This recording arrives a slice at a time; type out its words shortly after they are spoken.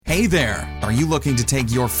Hey there! Are you looking to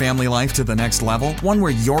take your family life to the next level? One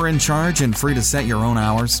where you're in charge and free to set your own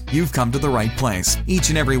hours? You've come to the right place. Each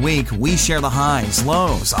and every week, we share the highs,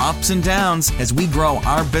 lows, ups, and downs as we grow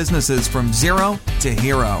our businesses from zero to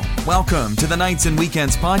hero. Welcome to the Nights and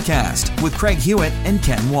Weekends podcast with Craig Hewitt and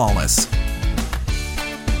Ken Wallace.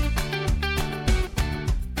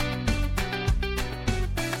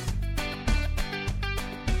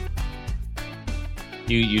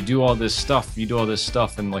 You do all this stuff,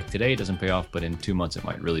 and like today it doesn't pay off, but in 2 months it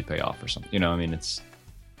might really pay off or something. You know, I mean, it's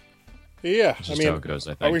just how it goes,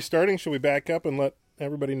 I think. Are we starting? Should we back up and let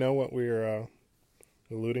everybody know what we're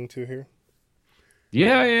alluding to here?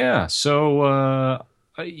 Yeah. So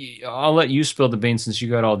I'll let you spill the beans since you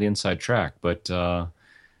got all the inside track, but you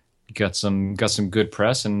got some good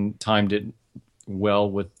press and timed it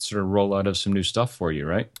well with sort of rollout of some new stuff for you,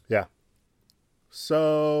 right? Yeah.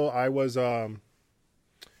 So I was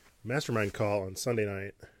mastermind call on Sunday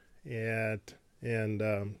night, and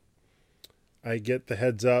I get the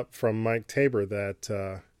heads up from Mike Tabor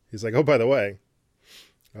that he's like, oh, by the way,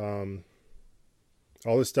 all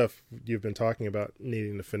this stuff you've been talking about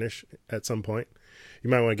needing to finish at some point,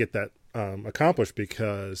 you might want to get that accomplished,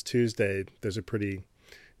 because Tuesday there's a pretty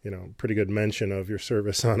good mention of your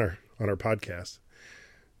service on our podcast.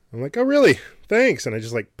 I'm like, oh, really? Thanks. And I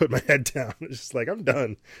just like put my head down. It's just like, I'm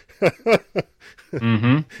done.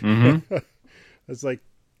 It's like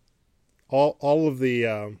all of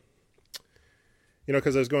the,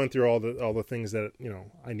 because I was going through all the things that,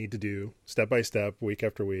 I need to do step by step, week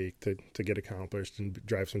after week to get accomplished and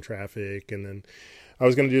drive some traffic. And then I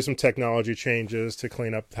was going to do some technology changes to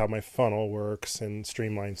clean up how my funnel works and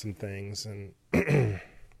streamline some things. And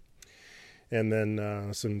and then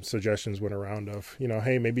some suggestions went around of,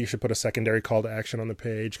 hey, maybe you should put a secondary call to action on the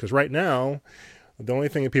page. Because right now, the only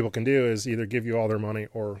thing that people can do is either give you all their money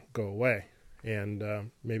or go away.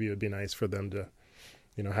 And maybe it would be nice for them to,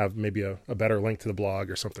 have maybe a better link to the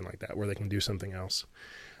blog or something like that where they can do something else.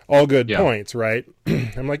 All good points, right?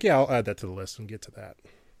 I'm like, yeah, I'll add that to the list and get to that.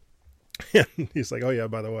 And he's like, oh, yeah,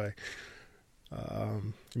 by the way,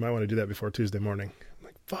 you might want to do that before Tuesday morning. I'm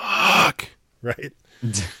like, fuck, right?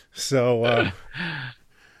 So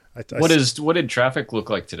what did traffic look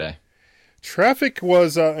like today? Traffic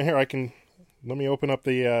was here. Let me open up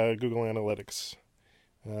the Google Analytics.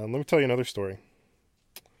 Let me tell you another story.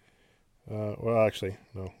 Well, actually,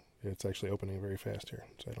 no, it's actually opening very fast here,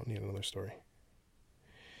 so I don't need another story.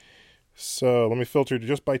 So let me filter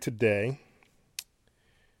just by today,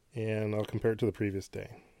 and I'll compare it to the previous day.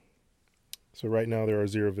 So right now there are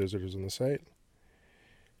 0 visitors on the site.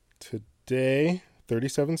 Today,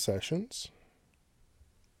 37 sessions.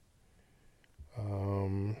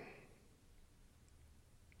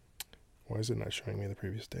 Why is it not showing me the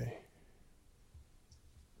previous day?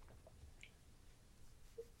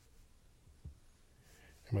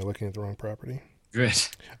 Am I looking at the wrong property? Good.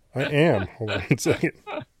 I am. Hold on 1 second.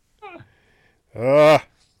 Yeah,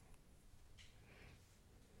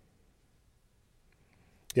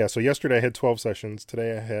 so yesterday I had 12 sessions.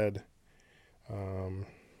 Today I had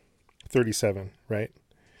 37, right?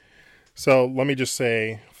 So let me just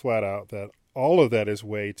say flat out that all of that is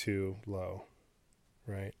way too low,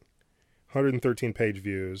 right? 113 page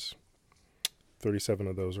views, 37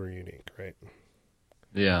 of those are unique, right?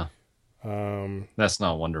 Yeah. That's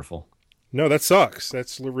not wonderful. No, that sucks.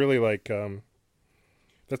 That's really like,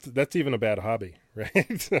 that's even a bad hobby,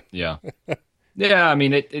 right? Yeah. Yeah, I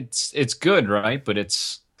mean, it's good, right? But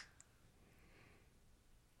it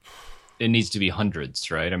needs to be hundreds,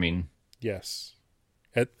 right? I mean, yes,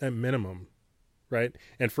 at minimum, right?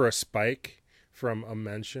 And for a spike from a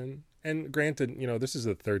mention, and granted, this is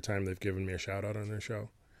the third time they've given me a shout out on their show.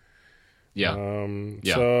 Yeah.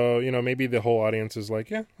 So maybe the whole audience is like,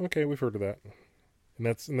 yeah, okay, we've heard of that, and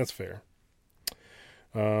that's fair.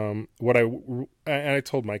 What I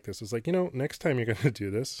told Mike this is like, next time you're gonna do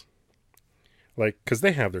this, like, because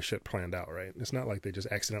they have their shit planned out, right? It's not like they just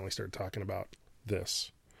accidentally started talking about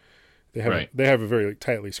this. They have a very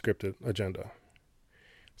tightly scripted agenda.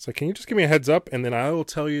 It's like, can you just give me a heads up, and then I will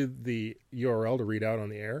tell you the URL to read out on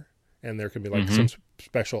the air, and there can be like some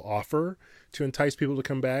special offer to entice people to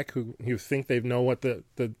come back who think they know what the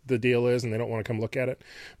deal is and they don't want to come look at it.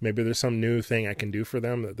 Maybe there's some new thing I can do for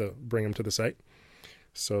them that bring them to the site.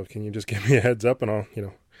 So can you just give me a heads up, and I'll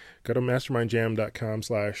go to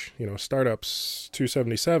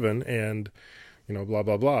mastermindjam.com/startups277 and blah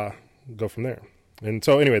blah blah, go from there. And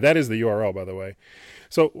so anyway, that is the URL, by the way.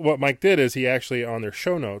 So what Mike did is he actually, on their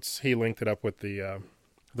show notes, he linked it up with the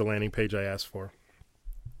landing page I asked for.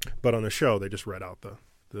 But on the show, they just read out the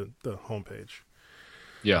homepage.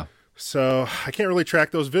 Yeah. So I can't really track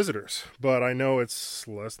those visitors, but I know it's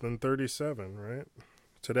less than 37, right?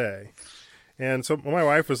 Today. And so my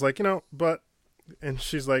wife was like, and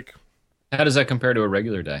she's like, How does that compare to a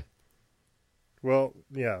regular day? well,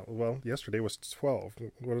 yeah, yesterday was 12.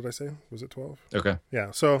 What did I say? Was it 12? Okay. Yeah.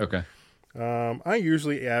 So Okay. I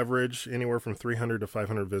usually average anywhere from 300 to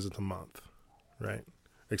 500 visits a month, right?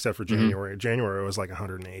 Except for January. January was like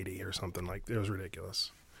 180 or something. Like, it was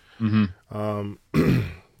ridiculous.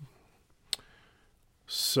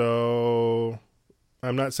 So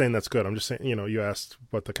I'm not saying that's good. I'm just saying, you asked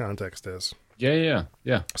what the context is. Yeah.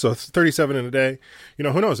 So it's 37 in a day. Who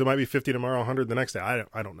knows? It might be 50 tomorrow, 100 the next day.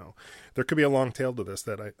 I don't know. There could be a long tail to this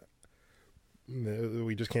that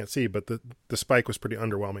we just can't see. But the spike was pretty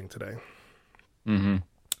underwhelming today,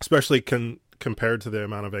 especially compared to the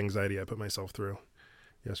amount of anxiety I put myself through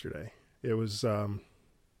yesterday. It was.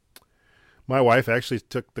 My wife actually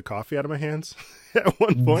took the coffee out of my hands at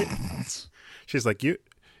one point. She's like,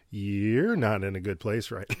 "You're not in a good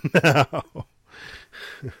place right now."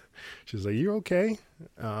 She's like, "You okay?"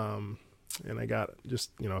 And I got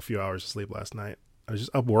just, a few hours of sleep last night. I was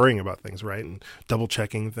just up worrying about things, right? And double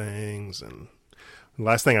checking things. And the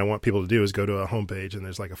last thing I want people to do is go to a homepage and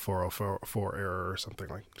there's like a 404 error or something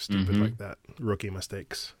like stupid like that. Rookie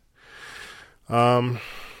mistakes.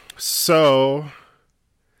 So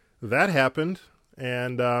that happened.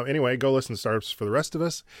 And anyway, go listen to Startups for the Rest of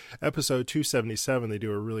Us. Episode 277, they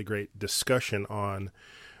do a really great discussion on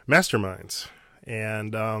masterminds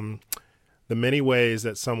and the many ways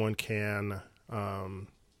that someone can run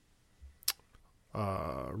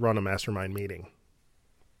a mastermind meeting.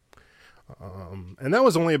 And that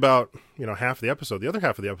was only about, half the episode. The other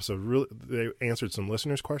half of the episode, really, they answered some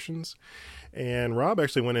listeners' questions. And Rob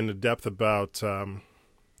actually went into depth about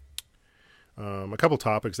a couple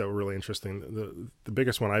topics that were really interesting. The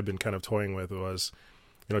biggest one I've been kind of toying with was,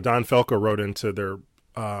 Don Felco wrote into their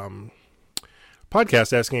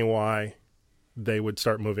podcast asking why they would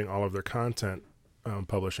start moving all of their content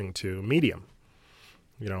publishing to Medium.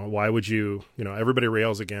 Why would you, everybody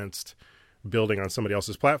rails against building on somebody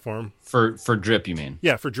else's platform. For Drip, you mean?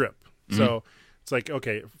 Yeah, for Drip. So it's like,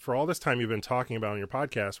 okay, for all this time you've been talking about on your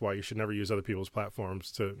podcast why you should never use other people's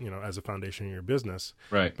platforms to, as a foundation in your business.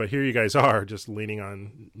 Right. But here you guys are just leaning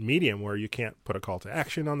on Medium where you can't put a call to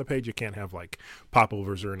action on the page. You can't have like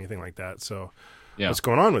popovers or anything like that. So what's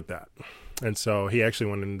going on with that? And so he actually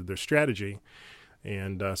went into their strategy.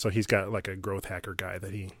 And so he's got like a growth hacker guy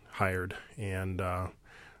that he hired. And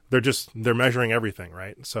they're measuring everything,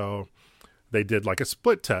 right? So they did like a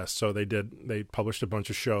split test. So they published a bunch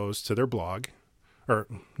of shows to their blog. Or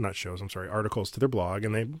not shows, I'm sorry, articles to their blog,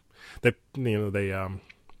 and they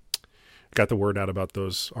got the word out about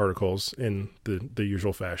those articles in the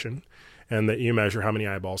usual fashion, and that you measure how many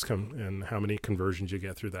eyeballs come and how many conversions you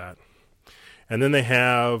get through that. And then they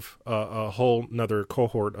have a whole another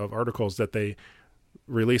cohort of articles that they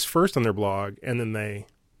released first on their blog, and then they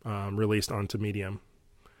released onto Medium,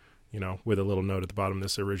 with a little note at the bottom,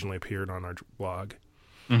 this originally appeared on our blog.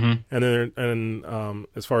 And then,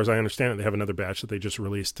 as far as I understand it, they have another batch that they just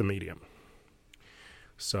released to Medium.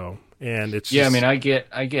 So, and it's I mean, I get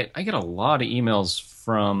a lot of emails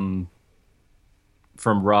from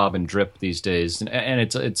Rob and Drip these days, and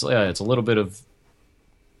it's a little bit of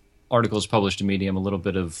articles published to Medium, a little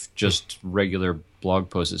bit of just regular blog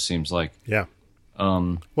posts. It seems like. Yeah.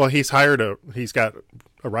 Well, he's got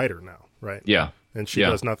a writer now, right? Yeah. And she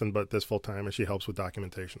does nothing but this full time, and she helps with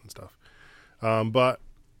documentation and stuff. But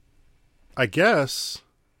I guess,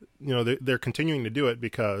 they're continuing to do it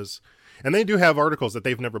because, and they do have articles that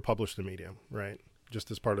they've never published in Medium, right? Just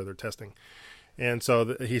as part of their testing. And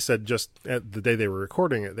so he said just at the day they were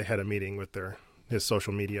recording it, they had a meeting with his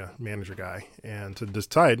social media manager guy and to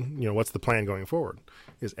decide, what's the plan going forward?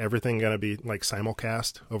 Is everything going to be like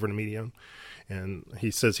simulcast over to Medium? And he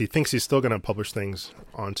says he thinks he's still going to publish things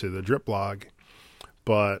onto the Drip blog,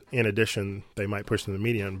 but in addition, they might push them to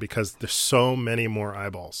Medium because there's so many more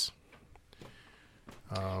eyeballs.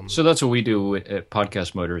 So that's what we do at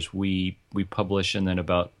Podcast Motors. We publish, and then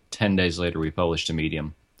about 10 days later, we publish to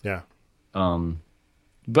Medium. Yeah.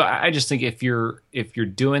 But I just think if you're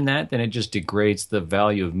doing that, then it just degrades the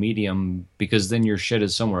value of Medium because then your shit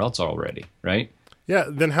is somewhere else already, right? Yeah.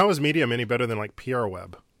 Then how is Medium any better than like PR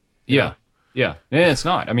Web? Yeah. It's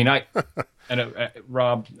not. I mean,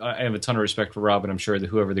 Rob, I have a ton of respect for Rob, and I'm sure that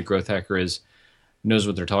whoever the growth hacker is knows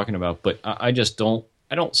what they're talking about. But I just don't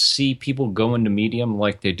see people going to Medium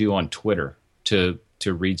like they do on Twitter to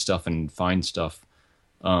read stuff and find stuff.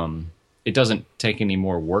 It doesn't take any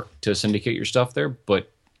more work to syndicate your stuff there,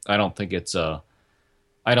 but I don't think it's a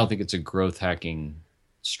growth hacking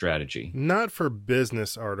strategy. Not for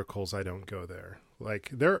business articles, I don't go there. Like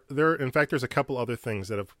there in fact there's a couple other things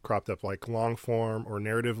that have cropped up, like long form or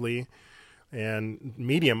narratively, and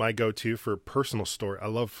Medium I go to for personal story. I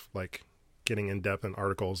love like getting in depth in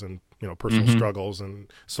articles and, you know, personal struggles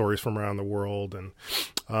and stories from around the world, and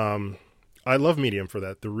I love Medium for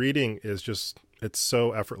that. The reading is just, it's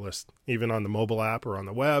so effortless, even on the mobile app or on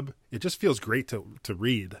the web. It just feels great to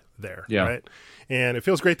read there, right? And it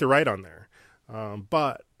feels great to write on there.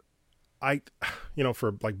 But I, you know,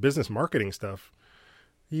 for like business marketing stuff,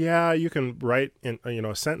 yeah, you can write in, you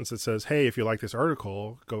know, a sentence that says, hey, if you like this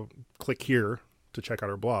article, go click here to check out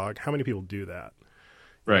our blog. How many people do that?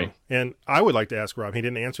 Right. You know? And I would like to ask Rob, he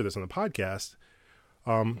didn't answer this on the podcast.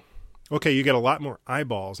 Okay, you get a lot more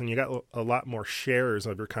eyeballs and you got a lot more shares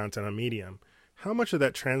of your content on Medium. How much of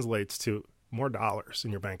that translates to more dollars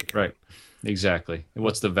in your bank account? Right. Exactly. And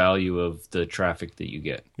what's the value of the traffic that you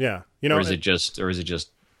get? Yeah. You know, or is it just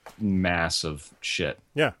mass of shit?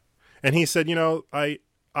 Yeah. And he said, you know, I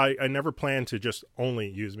never plan to just only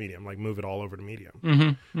use Medium, like move it all over to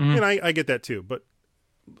Medium. And I get that too. But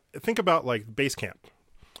think about like Basecamp.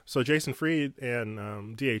 So Jason Fried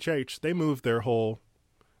and DHH, they moved their whole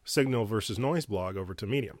Signal versus Noise blog over to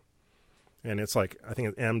Medium. And it's like, I think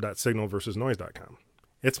it's m.signalversusnoise.com.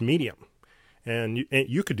 It's Medium. And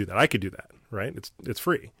you could do that. I could do that, right? It's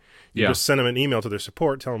free. You just send them an email to their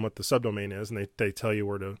support, tell them what the subdomain is, and they tell you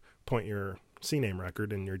where to point your CNAME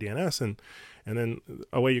record and your DNS, and then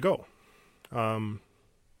away you go.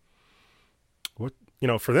 What, you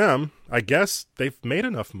know, for them, I guess they've made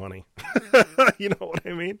enough money. You know what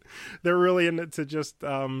I mean? They're really in it to just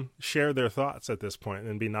share their thoughts at this point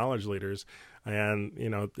and be knowledge leaders. And, you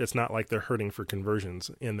know, it's not like they're hurting for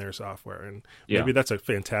conversions in their software. And maybe that's a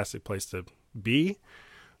fantastic place to be,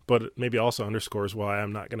 but it maybe also underscores why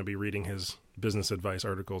I'm not going to be reading his business advice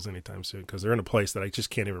articles anytime soon, because they're in a place that I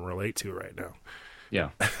just can't even relate to right now.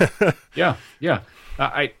 Yeah.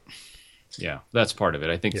 Yeah, that's part of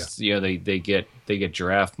it. I think they get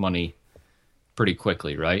giraffe money pretty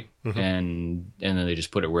quickly, right? And then they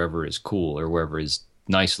just put it wherever is cool or wherever is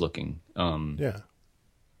nice looking. Yeah.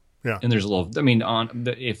 And there's a little, I mean,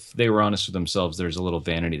 if they were honest with themselves, there's a little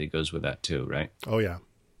vanity that goes with that too, right? Oh yeah.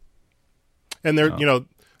 And they're, you know,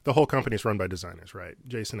 the whole company's run by designers, right?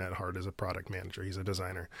 Jason at heart is a product manager. He's a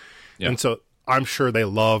designer. Yeah. And so I'm sure they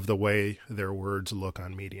love the way their words look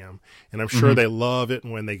on Medium. And I'm sure they love it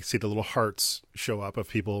when they see the little hearts show up of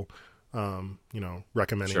people, you know,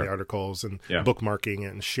 recommending the articles and bookmarking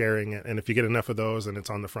it and sharing it. And if you get enough of those and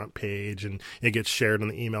it's on the front page and it gets shared in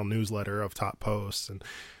the email newsletter of top posts, and,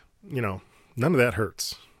 you know, none of that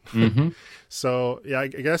hurts. So, yeah, I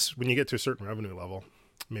guess when you get to a certain revenue level,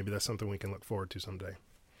 maybe that's something we can look forward to someday.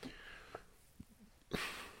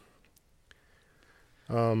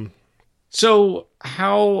 So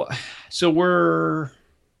we're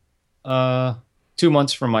 2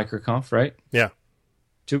 months from MicroConf, right? Yeah.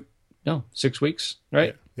 6 weeks,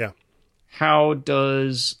 right? Yeah. How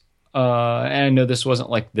does and I know this wasn't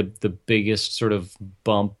like the biggest sort of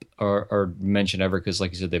bump or mention ever, because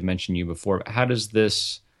like you said, they've mentioned you before. But how does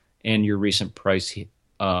this and your recent price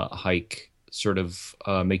hike sort of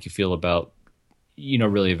make you feel about, you know,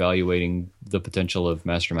 really evaluating the potential of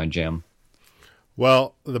Mastermind Jam?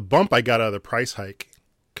 Well, the bump I got out of the price hike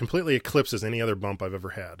completely eclipses any other bump I've ever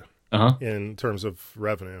had in terms of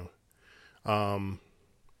revenue.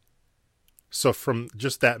 So from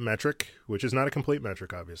just that metric, which is not a complete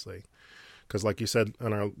metric, obviously, because like you said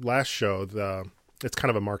on our last show, it's kind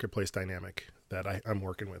of a marketplace dynamic that I'm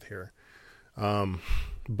working with here.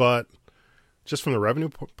 But just from the revenue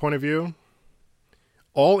point of view,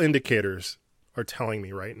 all indicators are telling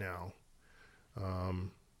me right now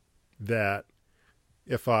that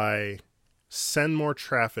if I send more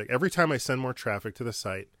traffic, every time I send more traffic to the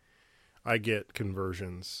site, I get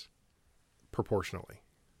conversions proportionally.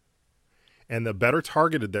 And the better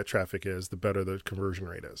targeted that traffic is, the better the conversion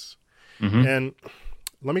rate is. And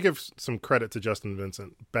let me give some credit to Justin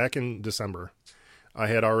Vincent. Back in December, I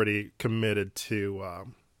had already committed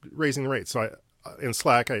to raising the rate. So in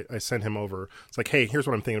Slack, I sent him over. It's like, hey, here's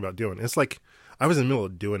what I'm thinking about doing. It's like I was in the middle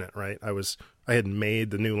of doing it, right? I had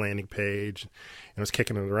made the new landing page and was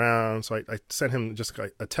kicking it around. So I sent him just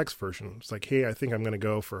a text version. It's like, hey, I think I'm going to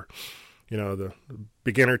go for, you know, the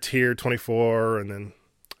beginner tier 24, and then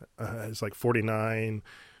it's like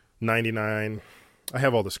 $49.99. I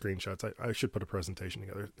have all the screenshots. I should put a presentation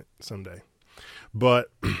together someday. But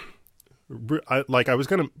I was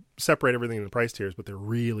going to separate everything into price tiers, but they're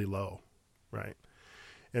really low, right?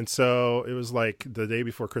 And so it was like the day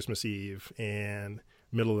before Christmas Eve and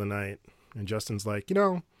middle of the night. And Justin's like, you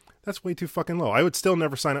know, that's way too fucking low. I would still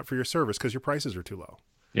never sign up for your service because your prices are too low.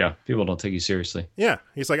 Yeah, people don't take you seriously. Yeah,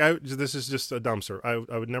 he's like, this is just a dumpster.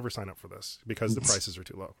 I would never sign up for this because the prices are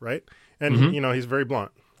too low, right? And he's very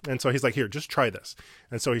blunt, and so he's like, here, just try this.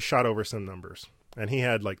 And so he shot over some numbers, and he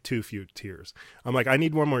had like too few tiers. I'm like, I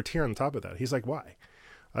need one more tier on top of that. He's like, why?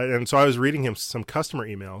 And so I was reading him some customer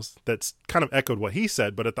emails that's kind of echoed what he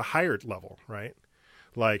said, but at the higher level, right?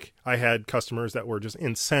 Like I had customers that were just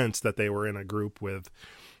incensed that they were in a group with,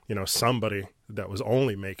 somebody that was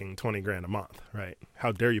only making 20 grand a month, right?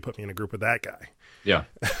 How dare you put me in a group with that guy? Yeah.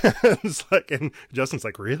 It's like, and Justin's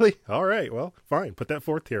like, really? All right, well, fine. Put that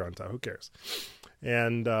fourth tier on top. Who cares?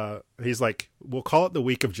 And he's like, we'll call it the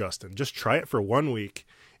week of Justin. Just try it for 1 week.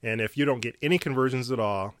 And if you don't get any conversions at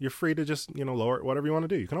all, you're free to just, lower it, whatever you want to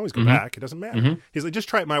do. You can always go back. It doesn't matter. He's like, just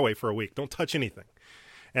try it my way for a week. Don't touch anything.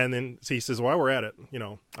 And then so he says, while we're at it,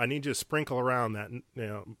 I need you to sprinkle around that,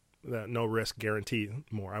 that no risk guarantee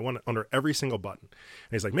more. I want it under every single button.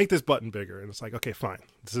 And he's like, make this button bigger. And it's like, okay, fine.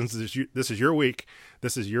 Since this is your week,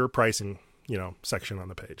 this is your pricing, section on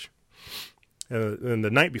the page. And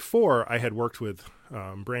the night before, I had worked with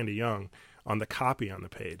Brandy Young on the copy on the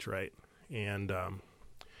page, right? And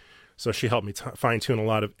so she helped me fine tune a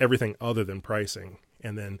lot of everything other than pricing.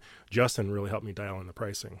 And then Justin really helped me dial in the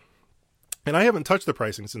pricing. And I haven't touched the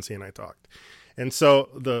pricing since he and I talked. And so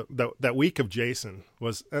that week of Jason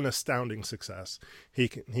was an astounding success.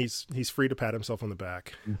 He's free to pat himself on the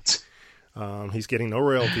back. He's getting no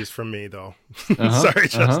royalties from me though. Sorry,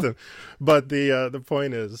 Justin. But the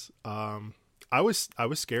point is, I was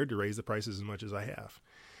scared to raise the prices as much as I have.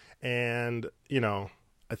 And,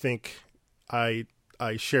 I think I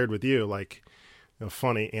shared with you like a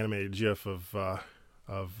funny animated GIF of a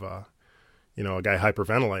guy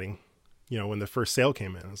hyperventilating. When the first sale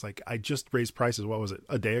came in, it's like, I just raised prices. What was it,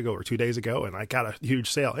 a day ago or 2 days ago? And I got a huge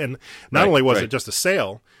sale. And not only was it just a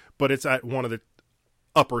sale, but it's at one of the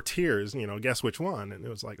upper tiers, guess which one? And it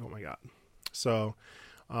was like, oh my God. So,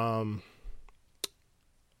 I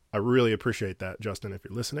really appreciate that, Justin, if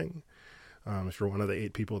you're listening. If you're one of the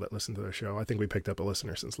 8 people that listen to the show, I think we picked up a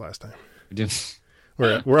listener since last time. We did.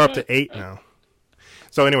 We're up to 8 now.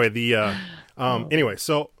 So anyway,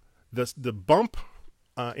 so the bump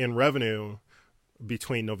in revenue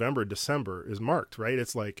between November and December is marked, right?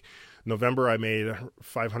 It's like November I made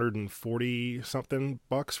 540 something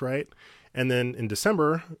bucks, right? And then in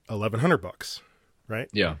December, $1,100, right?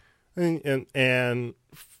 Yeah. And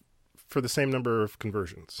for the same number of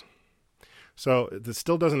conversions. So this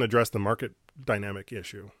still doesn't address the market dynamic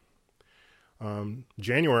issue.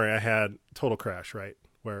 January I had total crash, right?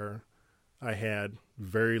 Where I had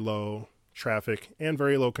very low traffic and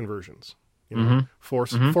very low conversions. Four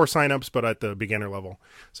signups, but at the beginner level.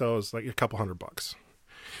 So it was like a couple $100.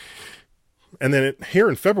 And then here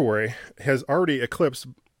in February has already eclipsed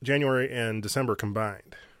January and December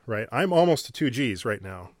combined, right? I'm almost to 2 Gs right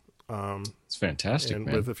now. It's fantastic, and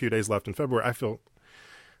man. with a few days left in February, I feel,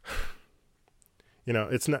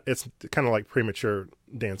 it's kind of like premature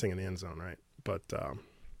dancing in the end zone, right? But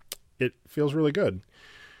it feels really good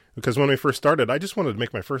because when we first started, I just wanted to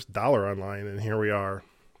make my first dollar online, and here we are.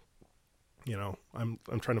 I'm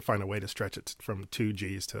trying to find a way to stretch it from 2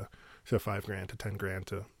 Gs to $5,000 to $10,000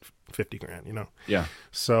 to $50,000. Yeah.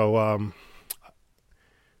 So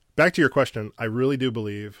back to your question, I really do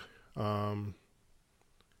believe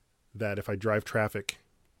that if I drive traffic,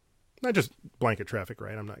 not just blanket traffic,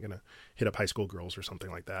 right? I'm not going to hit up high school girls or something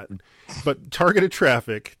like that, but targeted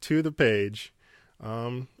traffic to the page,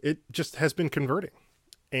 it just has been converting.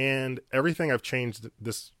 And everything I've changed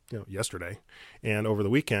this, yesterday and over the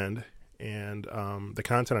weekend, and the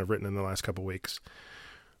content I've written in the last couple of weeks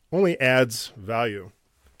only adds value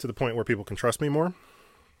to the point where people can trust me more.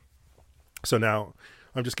 So now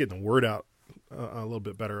I'm just getting the word out a little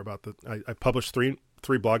bit better about I published three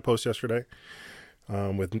blog posts yesterday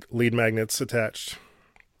with lead magnets attached.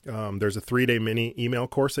 There's a 3-day mini email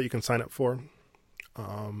course that you can sign up for.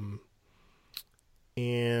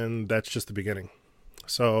 And that's just the beginning.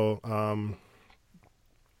 So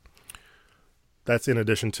that's in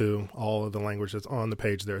addition to all of the language that's on the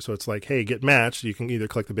page there. So it's like, hey, get matched. You can either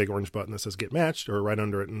click the big orange button that says get matched, or right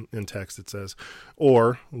under it in text it says,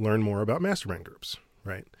 or learn more about mastermind groups,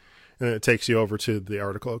 right? And then it takes you over to the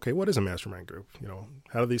article. Okay, what is a mastermind group?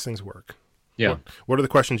 How do these things work? Yeah. What are the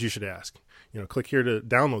questions you should ask? Click here to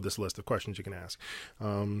download this list of questions you can ask.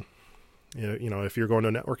 If you're going to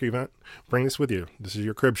a network event, bring this with you. This is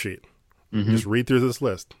your crib sheet. Just read through this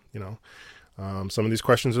list. Some of these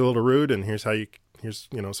questions are a little rude, and here's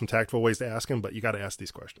some tactful ways to ask them, but you got to ask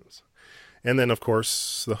these questions. And then, of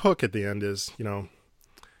course, the hook at the end is,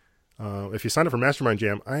 if you sign up for Mastermind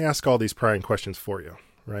Jam, I ask all these prying questions for you,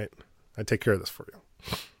 right? I take care of this for you.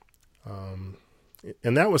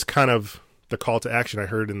 And that was kind of the call to action I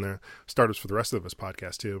heard in the Startups for the Rest of Us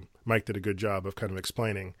podcast too. Mike did a good job of kind of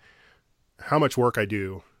explaining how much work I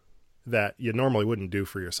do that you normally wouldn't do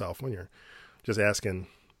for yourself when you're just asking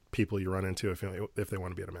people you run into if they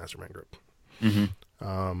want to be at a mastermind group. Mm-hmm.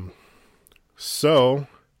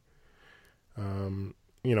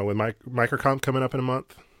 With Microcomp coming up in a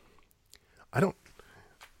month, I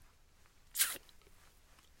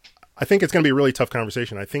think it's going to be a really tough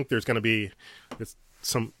conversation. I think there's going to be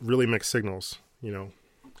some really mixed signals,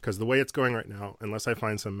 because the way it's going right now, unless I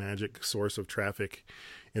find some magic source of traffic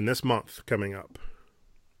in this month coming up,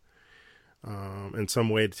 and some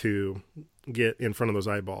way to get in front of those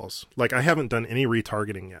eyeballs. Like, I haven't done any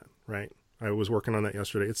retargeting yet, right? I was working on that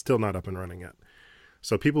yesterday. It's still not up and running yet.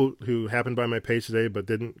 So people who happened by my page today but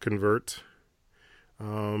didn't convert, they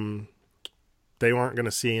aren't going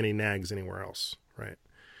to see any nags anywhere else, right?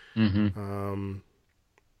 Mm-hmm.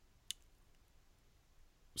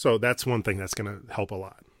 So that's one thing that's going to help a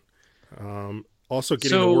lot. Also,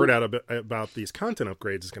 getting the word out about these content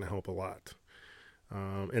upgrades is going to help a lot.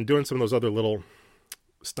 And doing some of those other little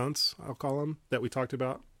stunts, I'll call them, that we talked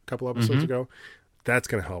about a couple episodes ago, that's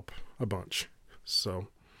going to help a bunch. So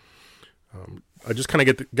I just kind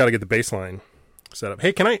of got to get the baseline set up.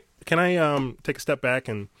 Hey, can I take a step back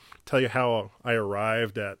and tell you how I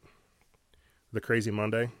arrived at the Crazy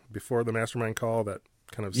Monday before the mastermind call that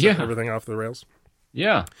kind of set everything off the rails?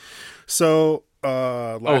 Yeah. So,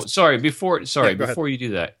 before ahead. you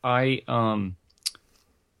do that,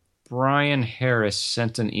 Brian Harris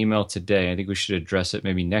sent an email today. I think we should address it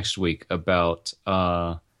maybe next week about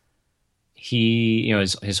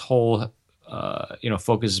his whole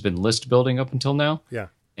focus has been list building up until now. Yeah.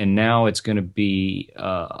 And now it's going to be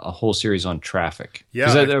a whole series on traffic. Yeah,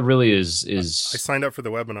 because that really is. I signed up for the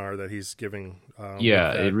webinar that he's giving.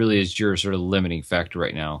 It really is your sort of limiting factor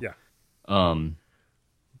right now. Yeah.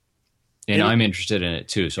 And I'm interested in it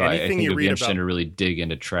too. So I think it'd be interesting to really dig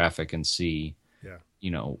into traffic and see,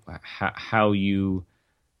 how you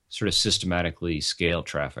sort of systematically scale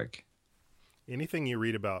traffic. Anything you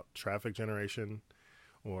read about traffic generation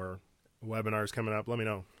or webinars coming up, let me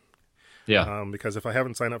know. Yeah. Because if I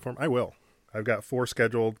haven't signed up for them, I will. I've got 4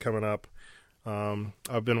 scheduled coming up.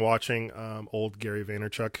 I've been watching old Gary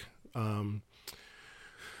Vaynerchuk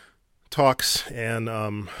talks,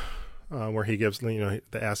 and where he gives the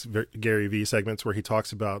Ask Gary V segments where he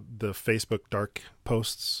talks about the Facebook dark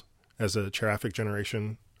posts as a traffic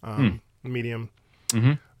generation medium.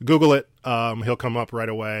 Mm-hmm. Google it. He'll come up right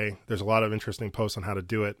away. There's a lot of interesting posts on how to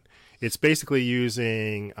do it. It's basically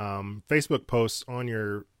using Facebook posts on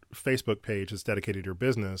your Facebook page that's dedicated to your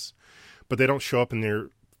business, but they don't show up in your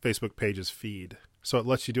Facebook page's feed. So it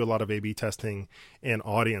lets you do a lot of A/B testing and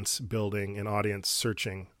audience building and audience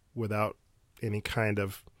searching without any kind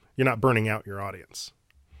of, you're not burning out your audience.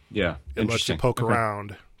 Yeah. It lets you poke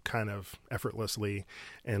around kind of effortlessly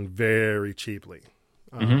and very cheaply.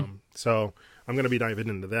 So I'm going to be diving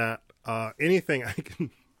into that. Anything I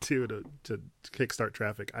can do to kickstart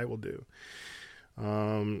traffic, I will do.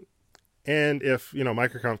 And if,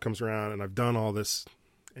 Microcomp comes around and I've done all this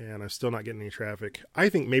and I'm still not getting any traffic, I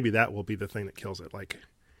think maybe that will be the thing that kills it. Like,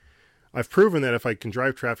 I've proven that if I can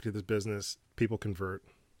drive traffic to this business, people convert.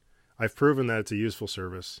 I've proven that it's a useful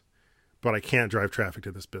service, but I can't drive traffic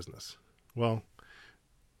to this business. Well,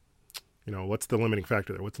 what's the limiting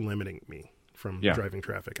factor there? What's limiting me from driving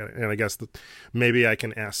traffic? And I guess maybe I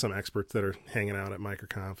can ask some experts that are hanging out at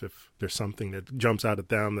Microconf if there's something that jumps out at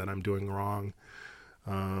them that I'm doing wrong.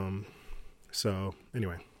 So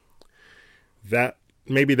anyway,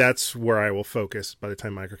 maybe that's where I will focus by the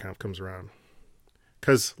time Microconf comes around.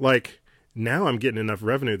 Because now I'm getting enough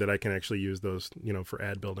revenue that I can actually use those, for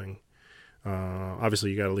ad building.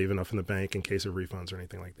 Obviously you got to leave enough in the bank in case of refunds or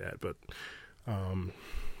anything like that. But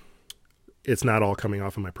it's not all coming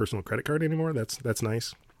off of my personal credit card anymore. That's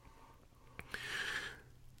nice.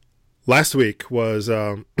 Last week was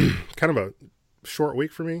kind of a short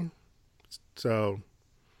week for me. So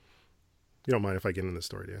you don't mind if I get into this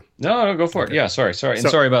story, do you? No, go for it. Yeah, sorry. And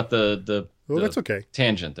sorry about the that's okay.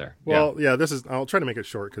 Tangent there. Well, yeah, I'll try to make it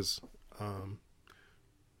short because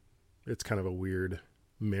it's kind of a weird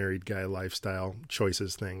married guy lifestyle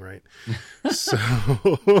choices thing, right? So,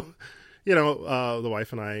 the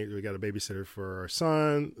wife and I, we got a babysitter for our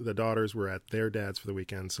son. The daughters were at their dad's for the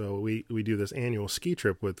weekend. So we do this annual ski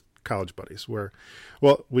trip with college buddies where,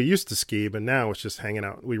 we used to ski, but now it's just hanging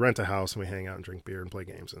out. We rent a house and we hang out and drink beer and play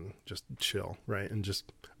games and just chill, right? And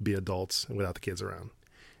just be adults without the kids around.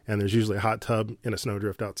 And there's usually a hot tub in a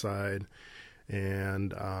snowdrift outside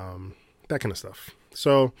and that kind of stuff.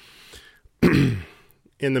 So in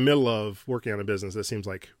the middle of working on a business that seems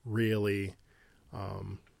like really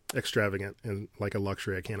extravagant and like a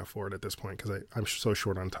luxury I can't afford at this point because I'm so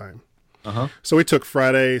short on time. Uh-huh. So we took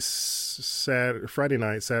Friday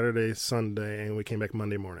night, Saturday, Sunday, and we came back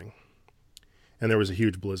Monday morning. And there was a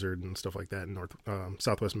huge blizzard and stuff like that in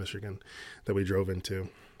Southwest Michigan that we drove into.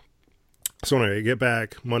 So anyway, I get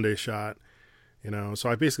back, Monday shot, so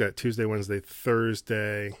I basically got Tuesday, Wednesday,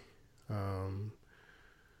 Thursday,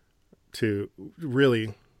 to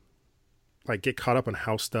really like get caught up on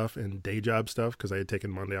house stuff and day job stuff because I had taken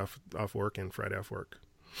Monday off work and Friday off work.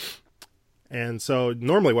 And so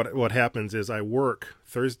normally what happens is I work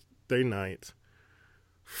Thursday night,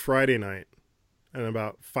 Friday night, and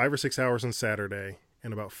about 5 or 6 hours on Saturday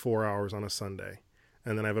and about 4 hours on a Sunday.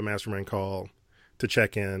 And then I have a mastermind call to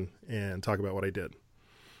check in and talk about what I did.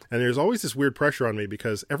 And there's always this weird pressure on me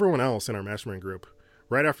because everyone else in our mastermind group,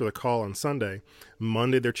 right after the call on Sunday,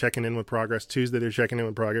 Monday they're checking in with progress, Tuesday they're checking in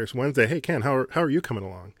with progress, Wednesday, hey Ken, how are you coming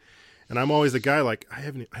along? And I'm always the guy like, I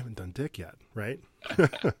haven't done dick yet, right?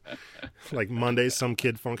 Like Monday's some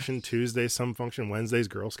kid function, Tuesday's some function, Wednesday's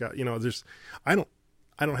Girl Scout. I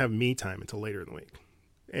don't have me time until later in the week.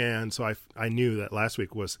 And so I knew that last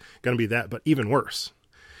week was going to be that, but even worse.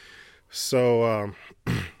 So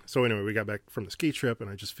anyway, we got back from the ski trip and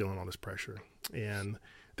I just feeling all this pressure and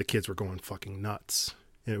the kids were going fucking nuts.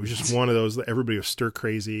 And it was just one of those that everybody was stir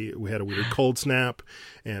crazy. We had a weird cold snap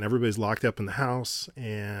and everybody's locked up in the house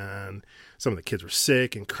and some of the kids were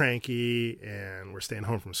sick and cranky and we're staying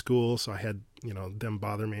home from school. So I had, them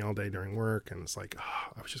bother me all day during work. And it's like,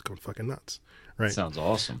 I was just going fucking nuts. Right. Sounds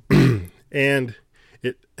awesome. And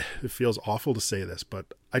it feels awful to say this,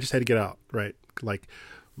 but I just had to get out. Right. Like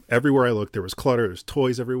everywhere I looked, there was clutter. There's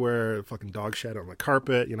toys everywhere, fucking dog shit on the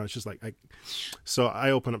carpet. It's just like, so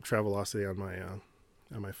I open up Travelocity on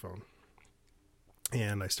my phone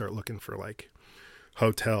and I start looking for like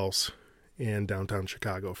hotels in downtown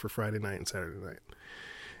Chicago for Friday night and Saturday night.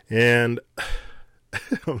 And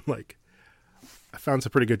I'm like, I found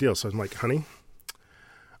some pretty good deals. So I'm like, honey,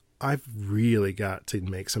 I've really got to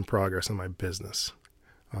make some progress in my business.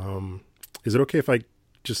 Is it okay if I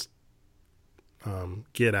just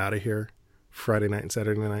get out of here Friday night and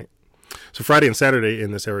Saturday night? So Friday and Saturday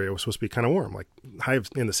in this area was supposed to be kind of warm, like high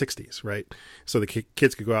in the 60s, right? So the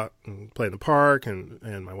kids could go out and play in the park and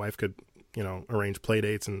my wife could, arrange play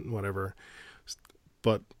dates and whatever.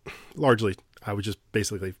 But largely I was just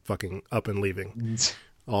basically fucking up and leaving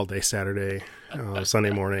all day Saturday,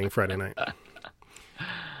 Sunday morning, Friday night.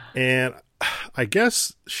 And I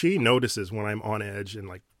guess she notices when I'm on edge and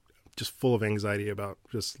like just full of anxiety about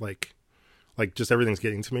just like just everything's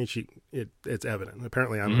getting to me. It's evident.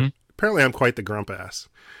 Apparently I'm quite the grump ass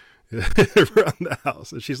around the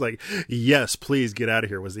house. And she's like, yes, please get out of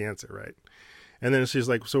here was the answer. Right. And then she's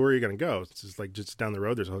like, so where are you going to go? It's just like, just down the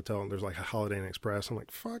road, there's a hotel and there's like a Holiday Inn Express. I'm like,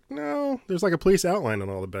 fuck no. There's like a police outline on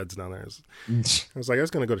all the beds down there. I was like, I was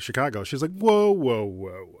going to go to Chicago. She's like, whoa.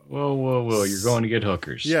 You're going to get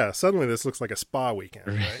hookers. Yeah. Suddenly this looks like a spa weekend,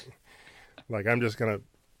 right? Like I'm just going to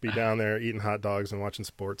be down there eating hot dogs and watching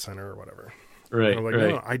Sports Center or whatever. Right. I'm like,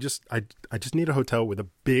 no, I just need a hotel with a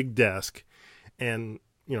big desk and,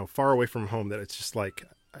 far away from home that it's just like,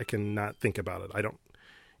 I cannot think about it.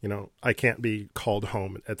 I can't be called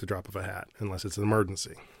home at the drop of a hat unless it's an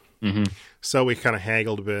emergency. Mm-hmm. So we kind of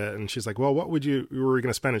haggled a bit and she's like, well, what were we going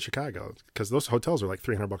to spend in Chicago? Because those hotels are like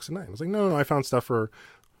 $300 a night. I was like, no, I found stuff for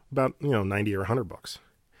about, 90 or $100.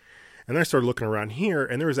 And then I started looking around here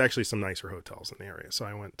and there was actually some nicer hotels in the area. So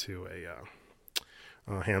I went to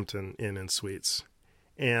a Hampton Inn and Suites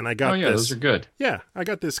and I got this. Those are good. Yeah. I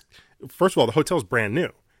got this. First of all, the hotel's brand new.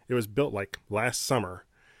 It was built like last summer.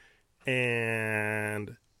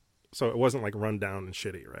 And so it wasn't like run down and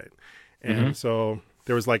shitty, right? And so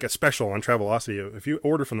there was like a special on Travelocity. If you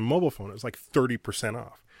order from the mobile phone, it was like 30%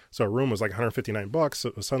 off. So a room was like $159. So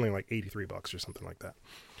it was suddenly like $83 or something like that.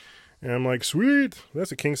 And I'm like, sweet,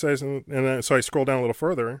 that's a king size. And then, so I scroll down a little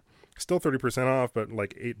further, still 30% off, but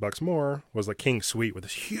like $8 more was like king suite with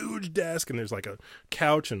this huge desk. And there's like a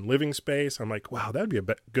couch and living space. I'm like, wow, that'd be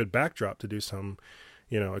a good backdrop to do some,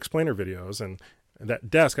 explainer videos. And that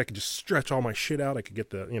desk, I could just stretch all my shit out. I could get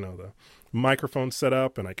the microphone set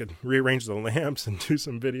up and I could rearrange the lamps and do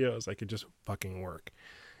some videos. I could just fucking work.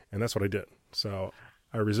 And that's what I did. So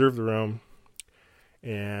I reserved the room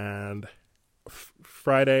and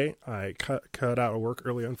Friday, I cut out of work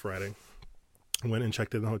early on Friday. I went and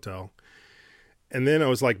checked in the hotel. And then I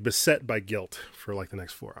was like beset by guilt for like the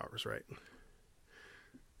next 4 hours, right?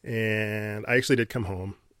 And I actually did come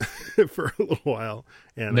home for a little while.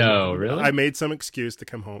 And really? I made some excuse to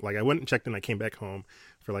come home. Like I went and checked in, I came back home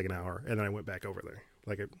for like an hour and then I went back over there.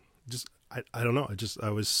 Like I don't know.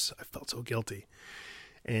 I felt so guilty.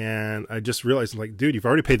 And I just realized, like, dude, you've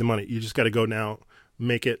already paid the money. You just got to go now,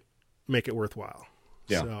 make it worthwhile.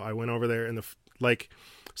 Yeah. So I went over there and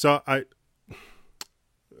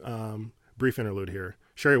brief interlude here.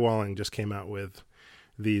 Sherry Walling just came out with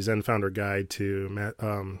the Zen Founder Guide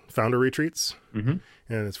to Founder Retreats, and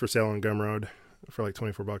it's for sale on Gumroad for like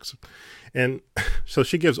 $24. And so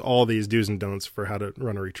she gives all these do's and don'ts for how to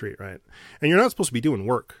run a retreat, right? And you're not supposed to be doing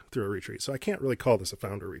work through a retreat, so I can't really call this a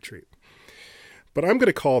founder retreat. But I'm going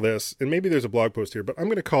to call this, and maybe there's a blog post here, but I'm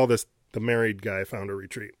going to call this the Married Guy Founder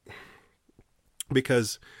Retreat.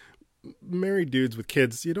 Because married dudes with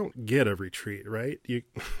kids, you don't get a retreat, right? You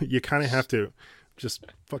kind of have to just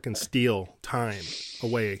fucking steal time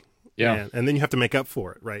away. Yeah. And then you have to make up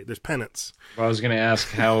for it, right? There's penance. Well, I was going to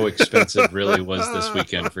ask how expensive really was this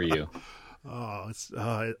weekend for you. Oh,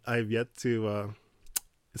 I've yet to,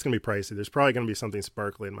 it's going to be pricey. There's probably going to be something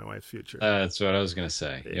sparkly in my wife's future. That's what I was going to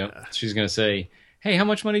say. Yeah. Yep. She's going to say, hey, how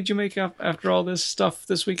much money did you make after all this stuff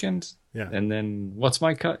this weekend? Yeah. And then what's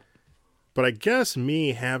my cut? But I guess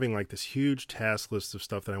me having like this huge task list of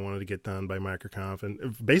stuff that I wanted to get done by MicroConf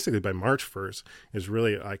and basically by March 1st is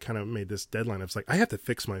really, I kind of made this deadline. I was like, I have to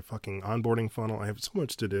fix my fucking onboarding funnel. I have so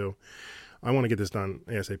much to do. I want to get this done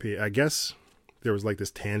ASAP. I guess there was like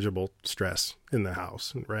this tangible stress in the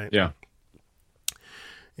house, right? Yeah.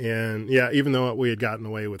 And yeah, even though we had gotten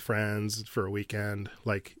away with friends for a weekend,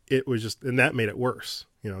 like it was just, and that made it worse,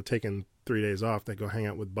 taking 3 days off to go hang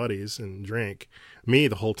out with buddies and drink. Me,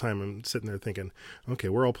 the whole time I'm sitting there thinking, okay,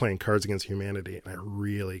 we're all playing Cards Against Humanity and I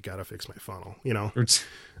really got to fix my funnel, I'm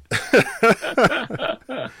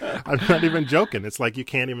not even joking. It's like you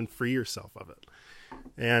can't even free yourself of it.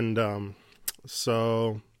 And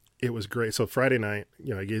so it was great. So Friday night,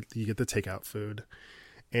 you get the takeout food.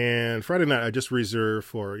 And Friday night, I just reserved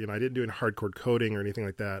for, I didn't do any hardcore coding or anything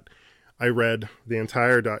like that. I read the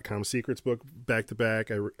entire .com Secrets book back to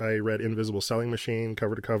back. I read Invisible Selling Machine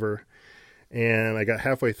cover to cover. And I got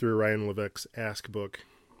halfway through Ryan Leveque's Ask book.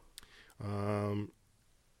 And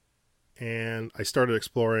I started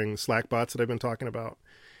exploring Slack bots that I've been talking about.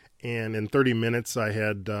 And in 30 minutes, I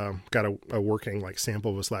had got a working like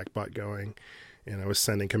sample of a Slack bot going. And I was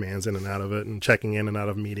sending commands in and out of it and checking in and out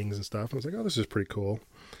of meetings and stuff. I was like, oh, this is pretty cool.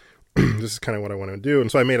 This is kind of what I want to do.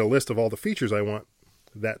 And so I made a list of all the features I want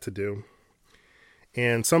that to do.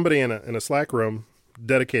 And somebody in a Slack room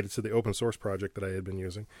dedicated to the open source project that I had been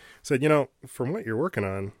using said, from what you're working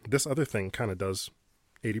on, this other thing kind of does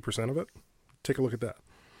 80% of it. Take a look at that.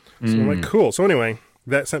 So I'm like, cool. So anyway,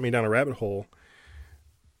 that sent me down a rabbit hole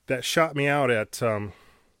that shot me out at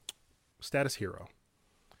Status Hero.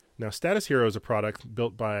 Now, Status Hero is a product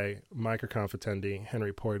built by MicroConf attendee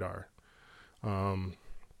Henry Poidar. And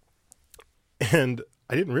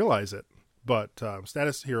I didn't realize it, but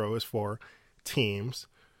Status Hero is for teams.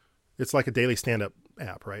 It's like a daily stand-up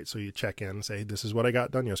app, right? So you check in and say, this is what I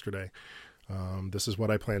got done yesterday. This is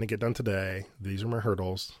what I plan to get done today. These are my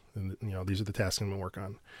hurdles. And, these are the tasks I'm going to work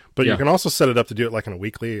on. But you can also set it up to do it like on a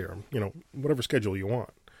weekly or, whatever schedule you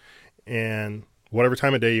want. And whatever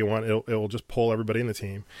time of day you want, it will just pull everybody in the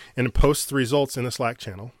team. And it posts the results in the Slack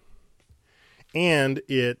channel. And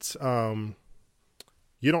it's,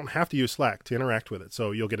 you don't have to use Slack to interact with it.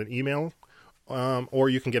 So you'll get an email, or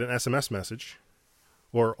you can get an SMS message,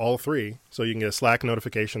 or all three. So you can get a Slack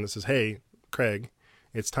notification that says, hey, Craig,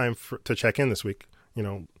 it's time to check in this week.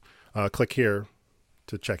 Click here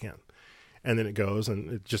to check in. And then it goes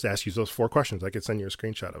and it just asks you those 4 questions. I could send you a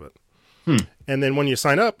screenshot of it. And then when you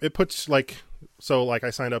sign up, it puts I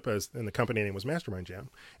signed up and the company name was Mastermind Jam.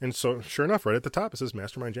 And so sure enough, right at the top, it says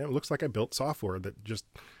Mastermind Jam. It looks like I built software that just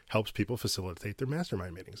helps people facilitate their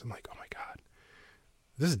mastermind meetings. I'm like, oh my God,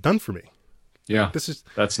 this is done for me. Yeah.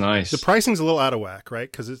 That's nice. The pricing's a little out of whack,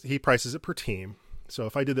 right? Because he prices it per team. So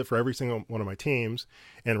if I did that for every single one of my teams,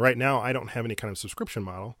 and right now I don't have any kind of subscription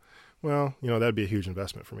model, well, that'd be a huge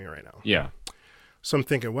investment for me right now. Yeah. So I'm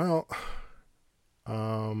thinking, well,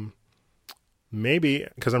 maybe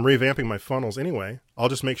because I'm revamping my funnels anyway, I'll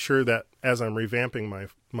just make sure that as I'm revamping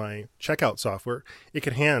my checkout software, it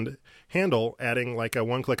can handle adding like a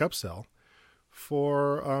one-click upsell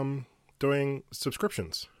for doing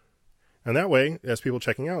subscriptions. And that way, as people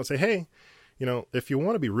checking out, say, hey, if you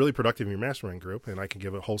want to be really productive in your mastermind group, and I can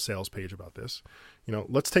give a whole sales page about this,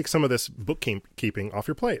 let's take some of this bookkeeping off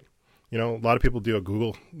your plate. A lot of people do a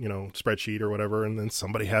Google, spreadsheet or whatever, and then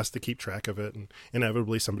somebody has to keep track of it, and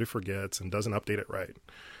inevitably somebody forgets and doesn't update it right.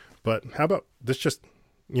 But how about this just,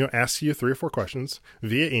 asks you 3 or 4 questions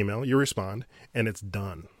via email, you respond, and it's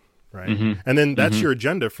done, right? Mm-hmm. And then that's your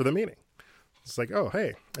agenda for the meeting. It's like, oh,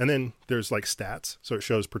 hey. And then there's like stats. So it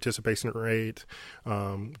shows participation rate,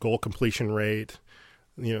 goal completion rate,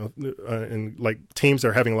 and like teams that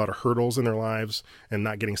are having a lot of hurdles in their lives and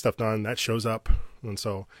not getting stuff done, that shows up. And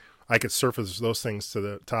so I could surface those things to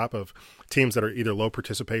the top of teams that are either low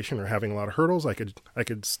participation or having a lot of hurdles. I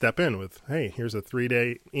could step in with, hey, here's a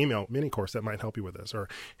 3-day email mini course that might help you with this. Or,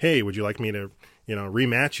 hey, would you like me to,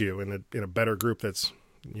 rematch you in a better group that's,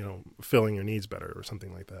 filling your needs better or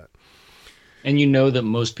something like that. And you know that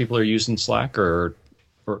most people are using Slack or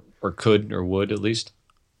could or would at least?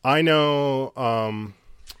 I know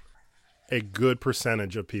a good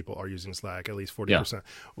percentage of people are using Slack, at least 40%.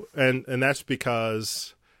 Yeah. And that's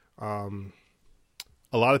because a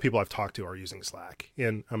lot of people I've talked to are using Slack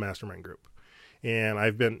in a mastermind group. And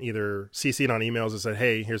I've been either CC'd on emails that said,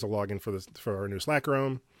 hey, here's a login for our new Slack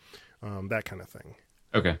room, that kind of thing.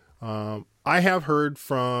 Okay. I have heard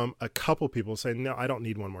from a couple people saying, no, I don't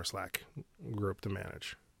need one more Slack group to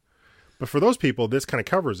manage. But for those people, this kind of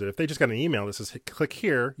covers it. If they just got an email that says, click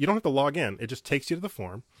here, you don't have to log in. It just takes you to the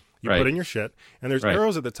form. You put in your shit, and there's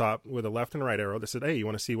arrows at the top with a left and a right arrow that said, hey, you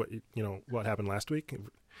want to see what happened last week?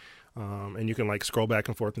 And you can like scroll back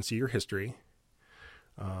and forth and see your history.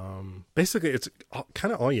 Basically, it's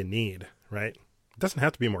kind of all you need, right? It doesn't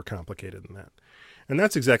have to be more complicated than that. And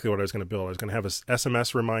that's exactly what I was going to build. I was going to have a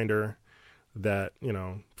SMS reminder that,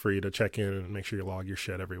 for you to check in and make sure you log your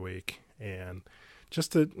shit every week. And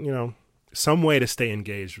just to, some way to stay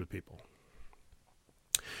engaged with people.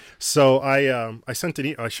 So I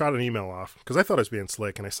shot an email off because I thought I was being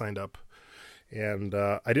slick, and I signed up, and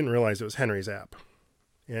I didn't realize it was Henry's app.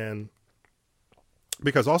 And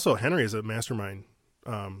because also Henry is a Mastermind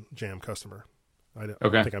Jam customer. I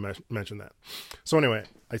don't think I mentioned that. So anyway,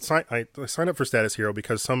 I signed up for Status Hero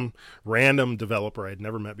because some random developer I'd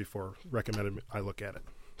never met before recommended I look at it.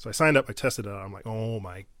 So I signed up, I tested it out. I'm like, oh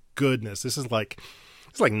my goodness, it's like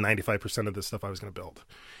 95% of the stuff I was going to build,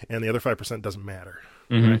 and the other 5% doesn't matter.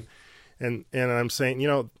 Mm-hmm. Right? And I'm saying,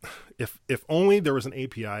 if only there was an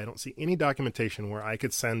API. I don't see any documentation where I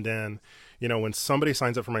could send in, when somebody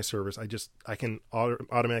signs up for my service, I can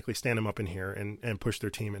automatically stand them up in here and push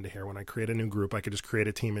their team into here. When I create a new group, I could just create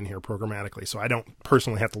a team in here programmatically, so I don't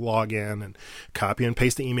personally have to log in and copy and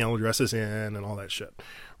paste the email addresses in and all that shit,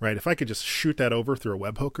 right? If I could just shoot that over through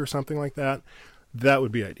a webhook or something like that, that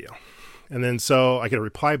would be ideal. And then so I get a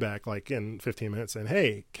reply back like in 15 minutes saying,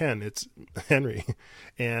 hey, Ken, it's Henry.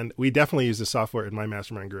 And we definitely use this software in my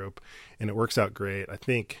mastermind group, and it works out great. I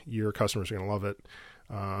think your customers are going to love it.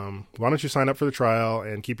 Why don't you sign up for the trial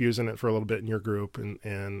and keep using it for a little bit in your group?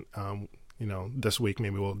 And this week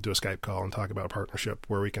maybe we'll do a Skype call and talk about a partnership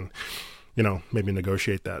where we can, maybe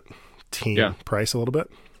negotiate that team price a little bit.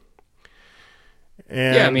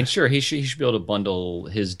 And sure. He should be able to bundle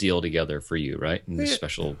his deal together for you, right? In this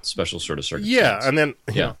special sort of circumstance. Yeah, and then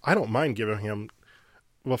I don't mind giving him.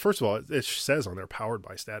 Well, first of all, it says on there powered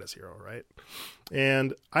by Status Hero, right?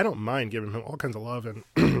 And I don't mind giving him all kinds of love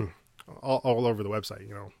and all over the website.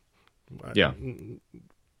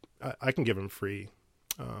 I can give him free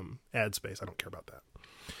ad space. I don't care about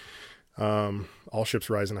that. All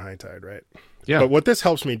ships rise in a high tide, right? Yeah. But what this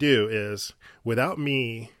helps me do is, without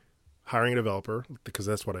me hiring a developer, because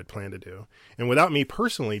that's what I'd plan to do, and without me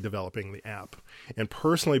personally developing the app and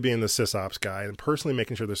personally being the sysops guy and personally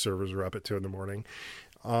making sure the servers are up at 2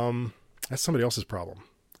 a.m, that's somebody else's problem,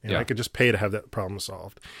 and I could just pay to have that problem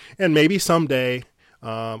solved. And maybe someday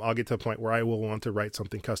I'll get to a point where I will want to write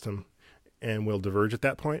something custom, and we'll diverge at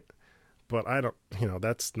that point. But I don't,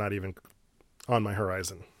 that's not even on my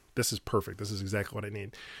horizon. This is perfect. This is exactly what I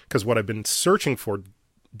need, because what I've been searching for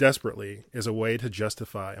desperately is a way to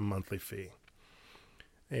justify a monthly fee.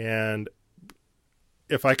 And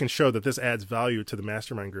if I can show that this adds value to the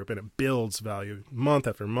mastermind group and it builds value month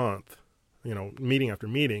after month, meeting after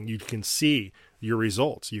meeting, you can see your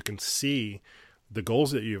results. You can see the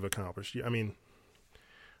goals that you've accomplished. That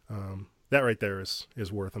right there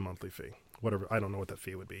is worth a monthly fee. Whatever, I don't know what that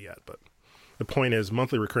fee would be yet, but the point is,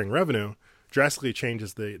 monthly recurring revenue drastically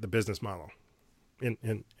changes the business model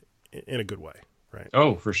in a good way. Right.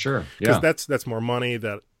 Oh, for sure. Yeah. Because that's more money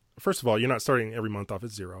that, first of all, you're not starting every month off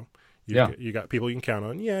at zero. You got people you can count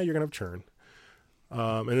on. Yeah, you're going to have churn.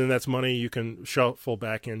 And then that's money you can shuffle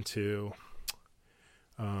back into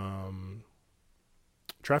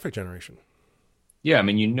traffic generation. Yeah,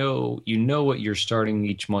 you know what you're starting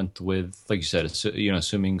each month with, like you said,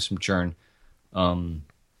 assuming some churn. I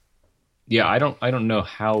don't know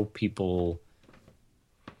how people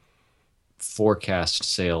forecast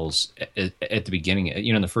sales at the beginning,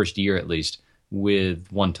 in the first year at least,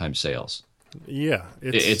 with one-time sales. Yeah,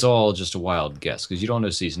 it's all just a wild guess, because you don't know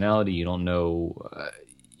seasonality, you don't know,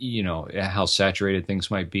 how saturated things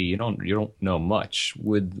might be. You don't know much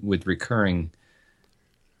with recurring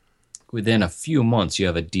within a few months, you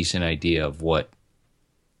have a decent idea of what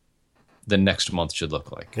the next month should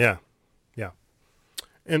look like. Yeah. Yeah.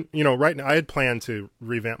 And, right now I had planned to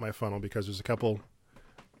revamp my funnel because there's a couple,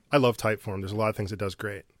 I love Typeform. There's a lot of things it does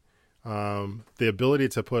great. The ability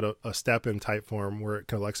to put a step in Typeform where it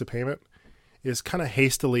collects a payment is kind of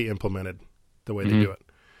hastily implemented the way they do it.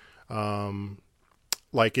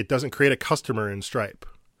 Like it doesn't create a customer in Stripe.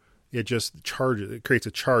 It just creates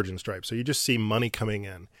a charge in Stripe. So you just see money coming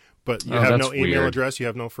in, but you have no email address. You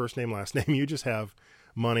have no first name, last name. You just have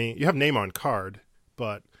money. You have name on card,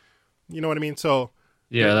 but you know what I mean? So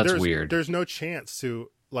yeah, that's weird. There's no chance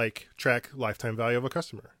to like track lifetime value of a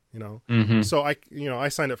customer, Mm-hmm. So I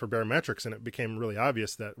signed up for Barometrics and it became really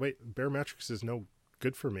obvious that, wait, Barometrics is no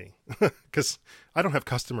good for me because I don't have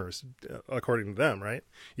customers according to them. Right.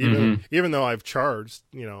 Even though I've charged,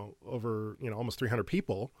 over, almost 300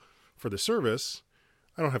 people for the service,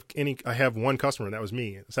 I don't have any. I have one customer, and that was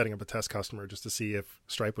me setting up a test customer just to see if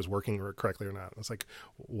Stripe was working correctly or not. It's like,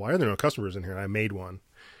 why are there no customers in here? And I made one.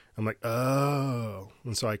 I'm like, oh.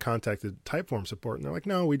 And so I contacted Typeform support, and they're like,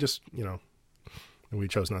 no, we just, we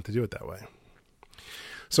chose not to do it that way.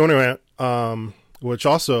 So anyway, which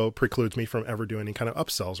also precludes me from ever doing any kind of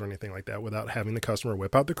upsells or anything like that without having the customer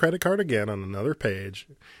whip out the credit card again on another page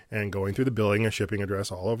and going through the billing and shipping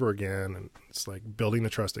address all over again. And it's like building the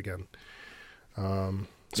trust again.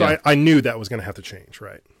 I knew that was going to have to change.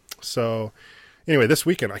 Right. So anyway, this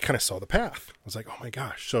weekend I kind of saw the path. I was like, oh my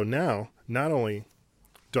gosh. So now not only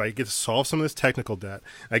do I get to solve some of this technical debt,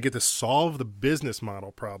 I get to solve the business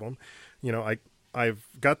model problem. I've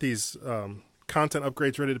got these, content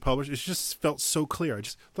upgrades ready to publish. It just felt so clear.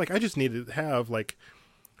 I just needed to have like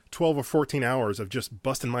 12 or 14 hours of just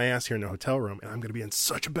busting my ass here in the hotel room, and I'm going to be in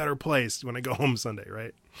such a better place when I go home Sunday,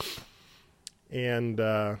 right? And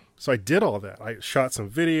so I did all that. I shot some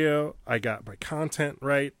video. I got my content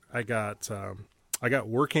right. I got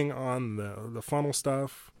working on the funnel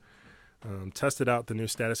stuff. Tested out the new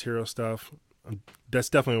Status Hero stuff. That's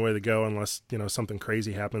definitely a way to go, unless something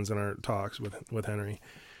crazy happens in our talks with Henry.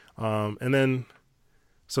 And then,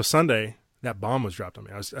 so Sunday, that bomb was dropped on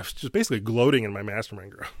me. I was just basically gloating in my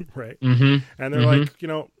mastermind group, right? Mm-hmm. And they're like,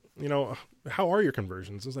 how are your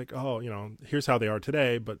conversions? It's like, oh, here's how they are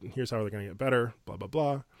today, but here's how they're going to get better, blah, blah,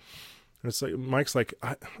 blah. And it's like, Mike's like,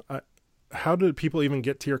 how did people even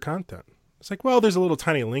get to your content? It's like, well, there's a little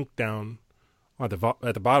tiny link down at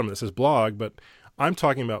the bottom that says blog, but I'm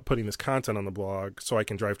talking about putting this content on the blog so I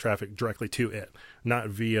can drive traffic directly to it, not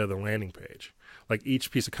via the landing page. Like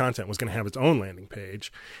each piece of content was going to have its own landing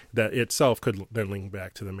page that itself could then link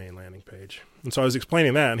back to the main landing page. And so I was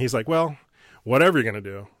explaining that, and he's like, well, whatever you're going to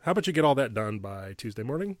do, how about you get all that done by Tuesday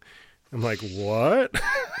morning? I'm like, what?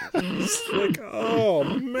 It's like, oh,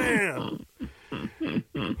 man.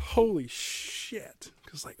 Holy shit.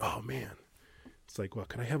 Because like, oh, man. It's like, well,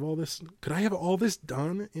 could I have all this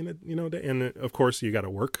done in a day? And of course, you got to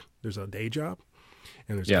work. There's a day job.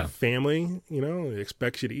 And there's a family, that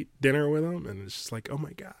expects you to eat dinner with them. And it's just like, oh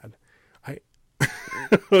my God. I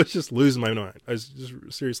was just losing my mind. I was just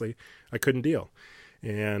seriously, I couldn't deal.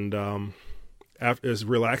 And as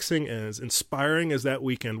relaxing and as inspiring as that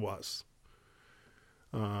weekend was.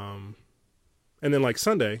 And then like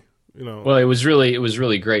Sunday, Well, it was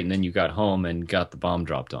really great. And then you got home and got the bomb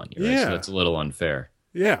dropped on you, right? Yeah. So that's a little unfair.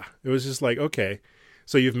 Yeah. It was just like, okay,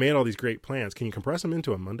 so you've made all these great plans. Can you compress them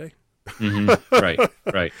into a Monday? Mm-hmm.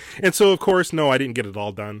 Right. And so, of course, no, I didn't get it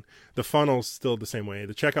all done. The funnel's still the same way.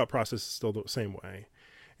 The checkout process is still the same way.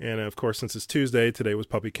 And of course, since it's Tuesday, today was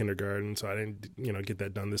puppy kindergarten, so I didn't, get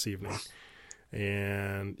that done this evening.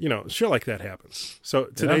 And, shit like that happens. So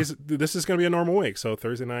this is going to be a normal week. So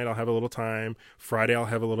Thursday night, I'll have a little time. Friday, I'll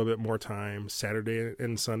have a little bit more time. Saturday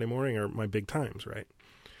and Sunday morning are my big times, right?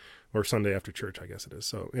 Or Sunday after church, I guess it is.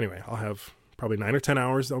 So anyway, I'll have probably 9 or 10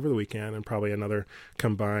 hours over the weekend and probably another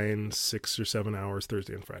combined 6 or 7 hours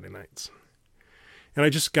Thursday and Friday nights. And I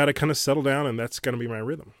just got to kind of settle down, and that's going to be my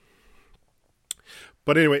rhythm.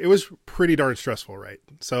 But anyway, it was pretty darn stressful, right?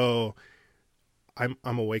 So I'm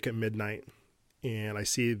awake at midnight, and I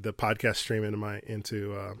see the podcast stream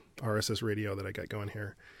into RSS radio that I got going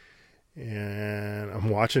here. And I'm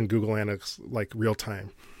watching Google Analytics like real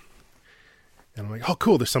time. And I'm like, oh,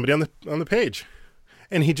 cool, there's somebody on the page.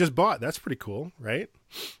 And he just bought. That's pretty cool, right?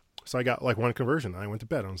 So I got like one conversion. And I went to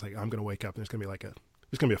bed. I was like, I'm going to wake up, and there's going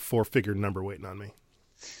to be a 4-figure number waiting on me.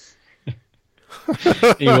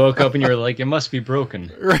 You woke up and you're like, it must be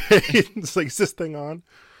broken. Right. It's like, is this thing on?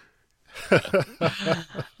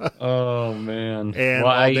 Oh man. And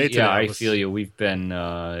I feel you. We've been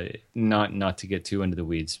not to get too into the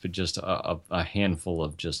weeds, but just a handful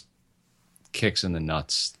of just kicks in the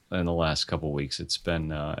nuts in the last couple of weeks. It's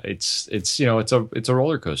been it's it's a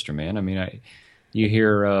roller coaster, man. I mean, you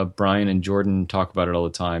hear Brian and Jordan talk about it all the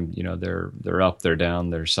time. They're up, they're down,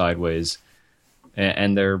 they're sideways,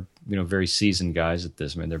 and they're very seasoned guys at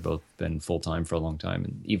this. I mean, they're both been full time for a long time,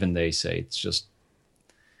 and even they say it's just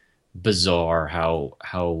bizarre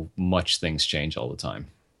how much things change all the time.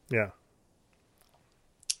 Yeah.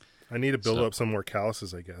 I need to build up some more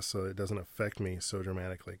calluses, I guess, so it doesn't affect me so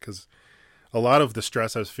dramatically. Because a lot of the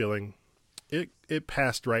stress I was feeling, it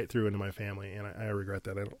passed right through into my family, and I regret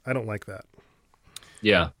that. I don't like that.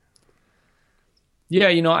 Yeah. Yeah,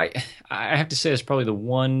 I have to say it's probably the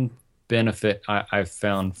one benefit I've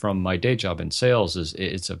found from my day job in sales is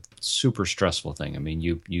it's a super stressful thing. I mean,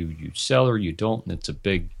 you sell or you don't, and it's a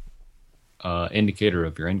big indicator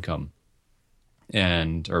of your income.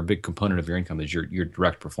 Or a big component of your income is your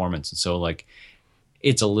direct performance. And so like,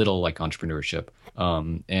 it's a little like entrepreneurship.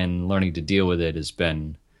 And learning to deal with it has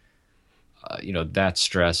been, that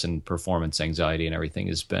stress and performance anxiety and everything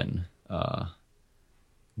has been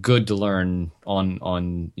good to learn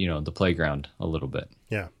on the playground a little bit.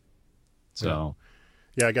 Yeah. So.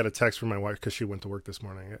 Yeah, I got a text from my wife because she went to work this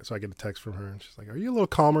morning. So I get a text from her, and she's like, "Are you a little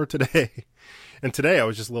calmer today?" And today I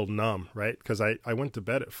was just a little numb, right? Because I went to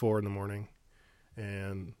bed at 4 a.m.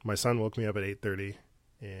 And my son woke me up at 8:30,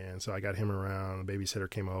 and so I got him around. The babysitter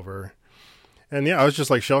came over, and yeah, I was just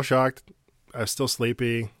like shell shocked. I was still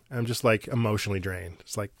sleepy. I'm just like emotionally drained.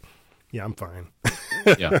 It's like, yeah, I'm fine.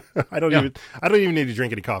 Yeah, I don't even need to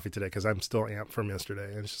drink any coffee today because I'm still amped from yesterday.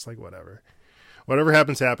 And it's just like whatever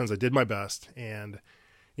happens. I did my best, and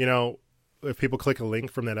if people click a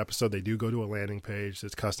link from that episode, they do go to a landing page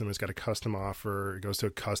that's custom. It's got a custom offer. It goes to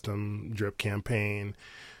a custom drip campaign.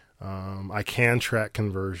 I can track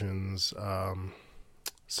conversions.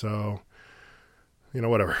 So,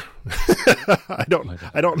 whatever. I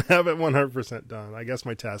don't have it 100% done. I guess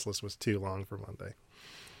my task list was too long for Monday.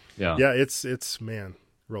 Yeah. Yeah. It's man,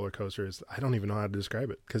 roller coasters. I don't even know how to describe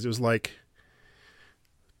it because it was like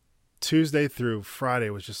Tuesday through Friday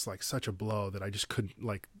was just like such a blow that I just couldn't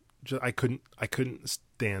I couldn't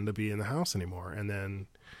stand to be in the house anymore.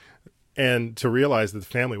 And to realize that the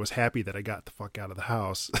family was happy that I got the fuck out of the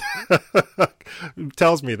house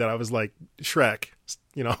tells me that I was like Shrek,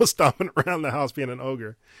 stomping around the house being an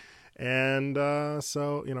ogre. And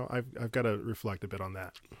so, I've got to reflect a bit on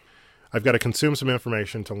that. I've got to consume some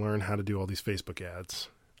information to learn how to do all these Facebook ads.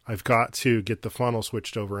 I've got to get the funnel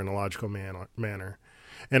switched over in a logical manner.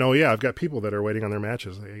 And I've got people that are waiting on their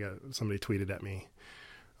matches. Somebody tweeted at me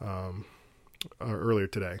earlier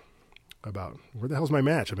today about where the hell's my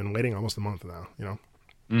match? I've been waiting almost a month now,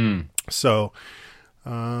 So,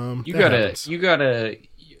 you gotta,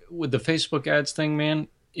 with the Facebook ads thing, man,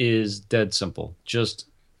 is dead simple. Just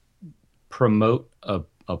promote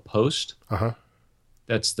a post. Uh-huh.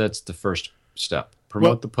 That's the first step.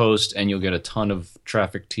 Promote the post and you'll get a ton of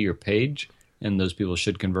traffic to your page, and those people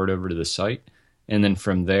should convert over to the site. And then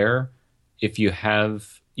from there, if you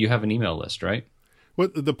have an email list, right? Well,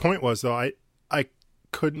 the point was though, I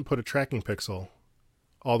couldn't put a tracking pixel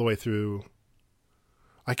all the way through.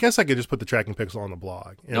 I guess I could just put the tracking pixel on the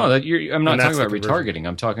blog. No, I'm not talking about retargeting.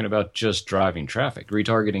 I'm talking about just driving traffic.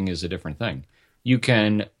 Retargeting is a different thing. You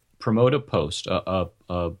can promote a post,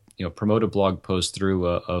 promote a blog post through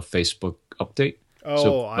a Facebook update.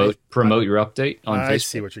 Promote your update on Facebook. I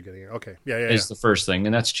see what you're getting at. Okay. Yeah. Is the first thing,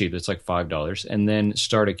 and that's cheap. It's like $5. And then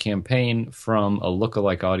start a campaign from a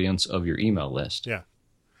lookalike audience of your email list. Yeah.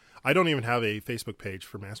 I don't even have a Facebook page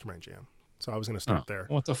for Mastermind Jam, so I was going to start there.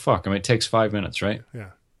 What the fuck? I mean, it takes 5 minutes, right?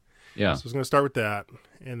 Yeah. Yeah. So I was going to start with that,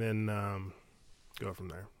 and then go from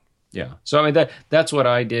there. Yeah. So I mean that's what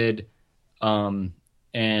I did, and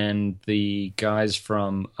the guys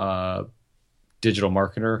from Digital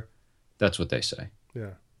Marketer, that's what they say.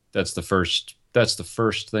 Yeah. That's the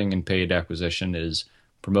first thing in paid acquisition is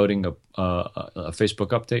promoting a Facebook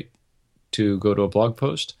update to go to a blog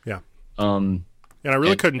post. Yeah. And I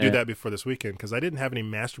really couldn't do that before this weekend because I didn't have any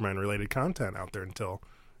mastermind-related content out there until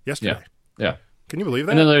yesterday. Yeah. Can you believe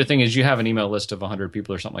that? And another thing is you have an email list of 100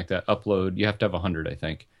 people or something like that. You have to have 100, I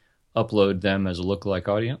think. Upload them as a lookalike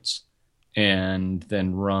audience and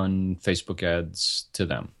then run Facebook ads to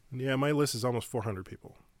them. Yeah, my list is almost 400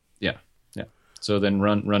 people. Yeah. So then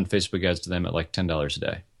run Facebook ads to them at like $10 a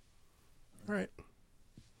day. All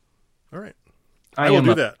right. I will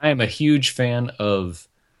do that. I am a huge fan of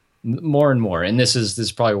more and more, and this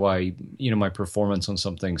is probably why my performance on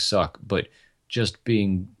some things suck, but just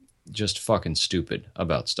being fucking stupid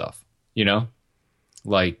about stuff.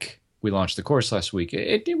 Like we launched the course last week.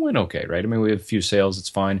 It went okay, right? I mean, we have a few sales. It's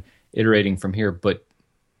fine. Iterating from here, but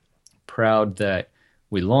proud that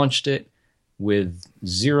we launched it, with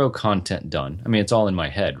zero content done. I mean, it's all in my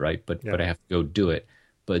head, right? But I have to go do it.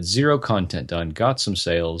 But zero content done, got some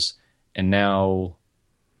sales, and now,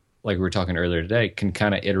 like we were talking earlier today, can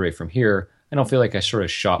kind of iterate from here. I don't feel like I sort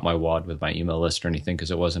of shot my wad with my email list or anything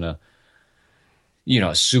because it wasn't a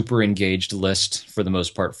super engaged list for the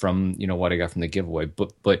most part from, what I got from the giveaway.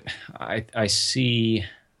 But I see,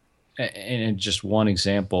 and just one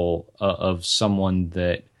example of someone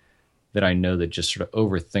that I know that just sort of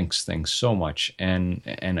overthinks things so much. And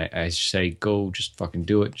I say, go just fucking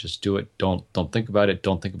do it. Just do it. Don't think about it.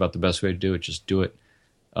 Don't think about the best way to do it. Just do it.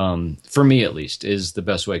 For me, at least, is the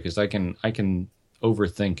best way because I can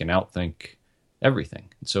overthink and outthink everything.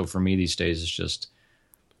 And so for me these days, it's just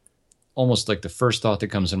almost like the first thought that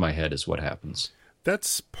comes in my head is what happens.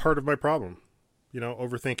 That's part of my problem,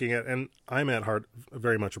 overthinking it. And I'm at heart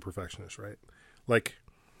very much a perfectionist, right? Like,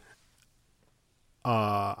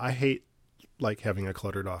 I hate like having a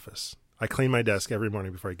cluttered office. I clean my desk every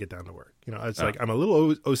morning before I get down to work. It's like I'm a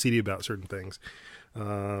little OCD about certain things.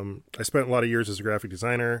 I spent a lot of years as a graphic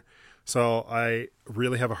designer, so I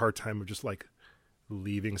really have a hard time of just like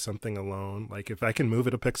leaving something alone. Like if I can move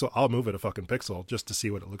it a pixel, I'll move it a fucking pixel just to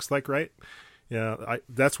see what it looks like, right? Yeah,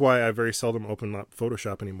 that's why I very seldom open up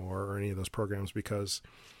Photoshop anymore or any of those programs because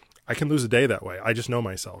I can lose a day that way. I just know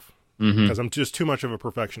myself. Because I'm just too much of a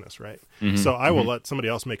perfectionist, right? So I will let somebody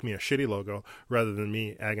else make me a shitty logo rather than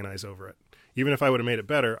me agonize over it. Even if I would have made it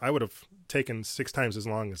better, I would have taken 6 times as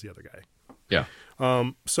long as the other guy. Yeah.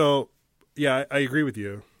 So, yeah, I agree with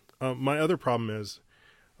you. My other problem is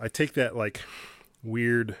I take that like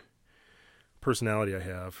weird personality I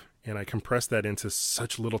have and I compress that into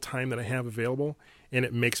such little time that I have available, and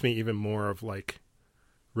it makes me even more of like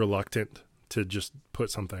reluctant to just put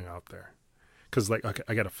something out there. Because, like, okay,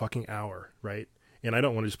 I got a fucking hour, right? And I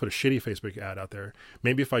don't want to just put a shitty Facebook ad out there.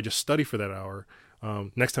 Maybe if I just study for that hour,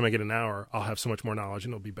 next time I get an hour, I'll have so much more knowledge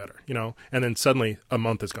and it'll be better, And then suddenly a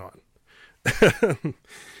month is gone.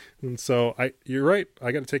 And so you're right.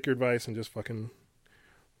 I got to take your advice and just fucking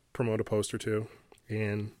promote a post or two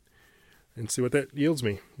and see what that yields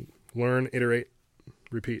me. Learn, iterate,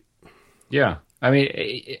 repeat. Yeah. I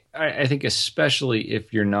mean, I think especially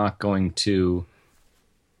if you're not going to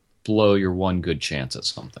blow your one good chance at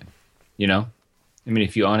something, I mean,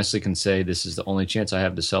 if you honestly can say this is the only chance I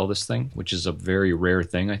have to sell this thing, which is a very rare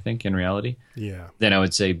thing, I think, in reality. Yeah. Then I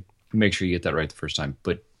would say make sure you get that right the first time.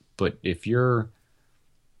 But if you're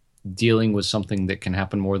dealing with something that can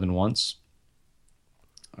happen more than once,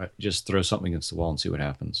 just throw something against the wall and see what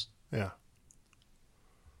happens. Yeah.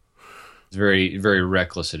 It's very, very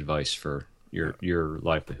reckless advice for your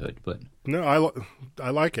livelihood, but no,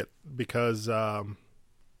 I like it because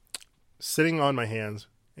sitting on my hands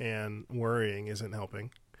and worrying isn't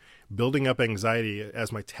helping. Building up anxiety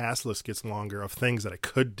as my task list gets longer of things that I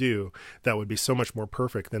could do that would be so much more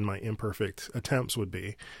perfect than my imperfect attempts would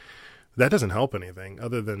be. That doesn't help anything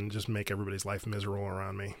other than just make everybody's life miserable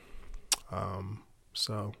around me.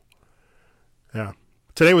 So, yeah.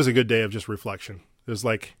 Today was a good day of just reflection. It was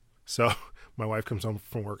like, so my wife comes home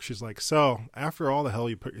from work. She's like, so after all the hell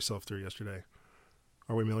you put yourself through yesterday,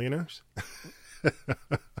 are we millionaires?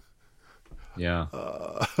 Yeah,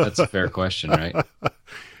 that's a fair question, right?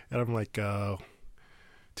 And I'm like,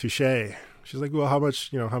 touche. She's like, well,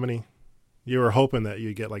 how many, you were hoping that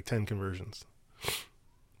you'd get like 10 conversions.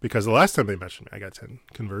 Because the last time they mentioned me, I got 10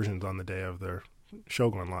 conversions on the day of their show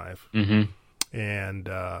going live. Mm-hmm. And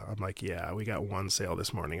I'm like, yeah, we got one sale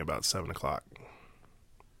this morning about 7:00.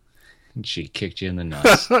 And she kicked you in the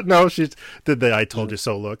nuts. No, she did the I told you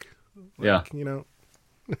so look. Like, yeah.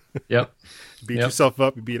 Yep. Beat yourself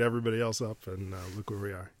up, you beat everybody else up, and look where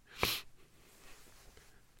we are.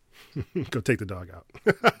 Go take the dog out.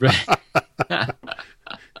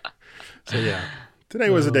 So, yeah. Today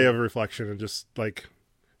was a day of reflection and just, like,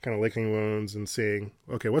 kind of licking wounds and seeing,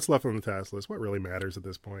 okay, what's left on the task list? What really matters at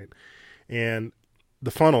this point? And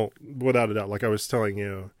the funnel, without a doubt, like I was telling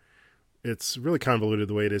you, it's really convoluted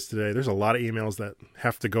the way it is today. There's a lot of emails that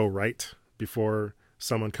have to go right before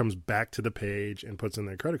someone comes back to the page and puts in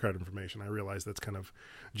their credit card information. I realize that's kind of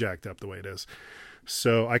jacked up the way it is.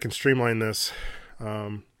 So I can streamline this.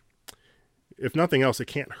 If nothing else, it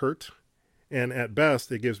can't hurt. And at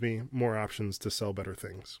best, it gives me more options to sell better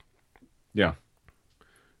things. Yeah.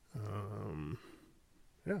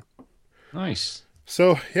 Yeah. Nice.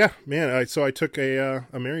 So, yeah, man. So I took a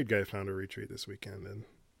married guy founder retreat this weekend. And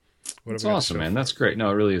that's awesome, man. That's great. No,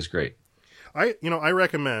 it really is great. I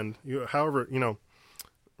recommend, however,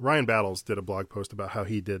 Ryan Battles did a blog post about how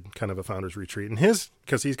he did kind of a founder's retreat. And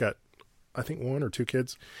because he's got, I think, 1 or 2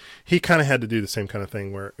 kids, he kind of had to do the same kind of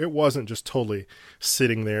thing where it wasn't just totally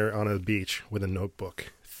sitting there on a beach with a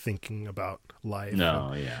notebook thinking about life.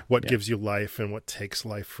 No, yeah. What yeah. gives you life and what takes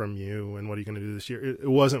life from you and what are you going to do this year? It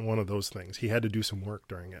wasn't one of those things. He had to do some work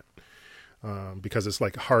during it. Because it's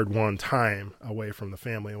like a hard-won time away from the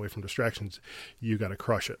family, away from distractions. You got to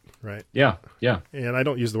crush it, right? Yeah, yeah. And I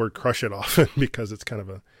don't use the word crush it often because it's kind of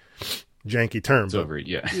a janky term. It's over,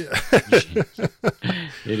 yeah.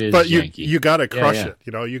 It is but janky. you got to crush yeah. it.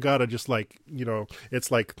 You know, you got to just like, you know, it's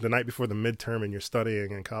like the night before the midterm and you're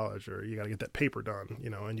studying in college, or you got to get that paper done, you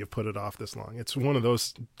know, and you've put it off this long. It's one of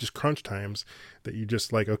those just crunch times that you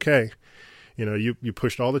just like, okay, you know, you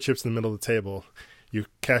pushed all the chips in the middle of the table. You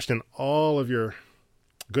cashed in all of your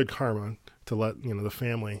good karma to let, you know, the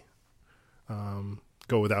family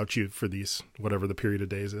go without you for these, whatever the period of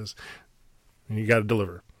days is. And you got to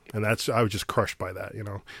deliver. And I was just crushed by that, you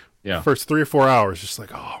know. Yeah. First 3 or 4 hours, just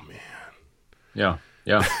like, oh, man. Yeah,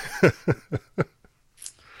 yeah.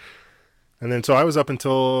 And then so I was up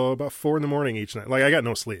until about 4 a.m. each night. Like, I got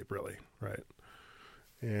no sleep, really, right?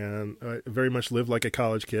 And I very much lived like a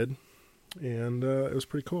college kid. And it was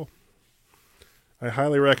pretty cool. I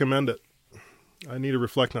highly recommend it. I need to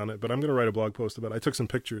reflect on it, but I'm going to write a blog post about it. I took some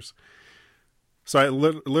pictures. So I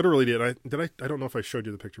literally did. I don't know if I showed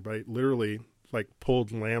you the picture, but I literally like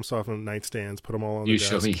pulled lamps off of nightstands, put them all on the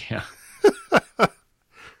desk. You showed me, yeah.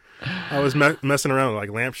 I was messing around with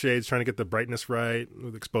like lampshades, trying to get the brightness right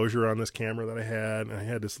with exposure on this camera that I had. And I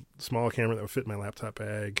had this small camera that would fit in my laptop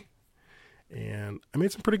bag. And I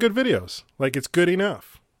made some pretty good videos. Like, it's good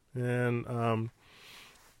enough. And,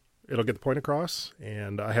 it'll get the point across,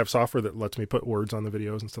 and I have software that lets me put words on the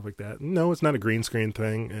videos and stuff like that. No, it's not a green screen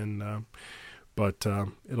thing, and but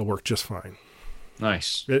it'll work just fine.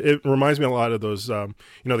 Nice. It reminds me a lot of those, you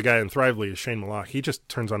know, the guy in Thrively is Shane Malak. He just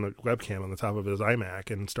turns on the webcam on the top of his iMac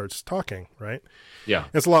and starts talking, right? Yeah.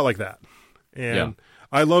 It's a lot like that. And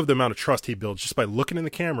I love the amount of trust he builds just by looking in the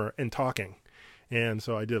camera and talking. And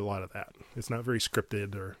so I did a lot of that. It's not very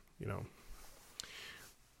scripted or, you know.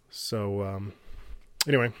 So,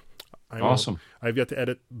 anyway. Awesome. I've yet to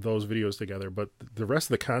edit those videos together, but the rest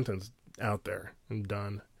of the content's out there and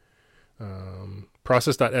done.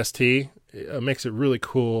 Process.st makes it really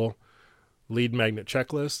cool. Lead magnet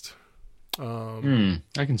checklist. I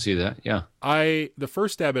can see that. Yeah. The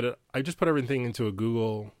first stab at it, I just put everything into a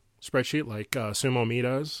Google spreadsheet like Sumo Me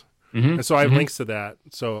does. Mm-hmm. And so I have links to that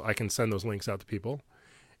so I can send those links out to people.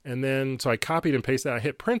 And then, so I copied and pasted that. I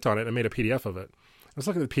hit print on it and made a PDF of it. I was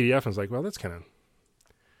looking at the PDF and I was like, well, that's kind of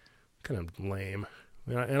lame.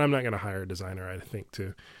 And I'm not going to hire a designer, I think,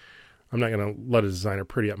 I'm not going to let a designer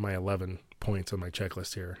pretty up my 11 points on my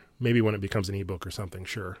checklist here. Maybe when it becomes an ebook or something,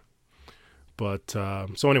 sure. But,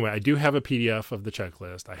 so anyway, I do have a PDF of the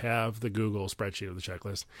checklist. I have the Google spreadsheet of the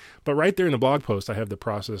checklist. But right there in the blog post, I have the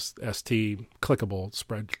Process ST clickable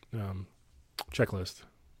checklist.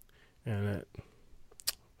 And it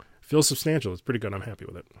feels substantial. It's pretty good. I'm happy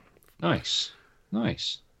with it. Nice.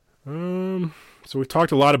 So we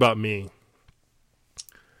talked a lot about me.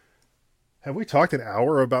 Have we talked an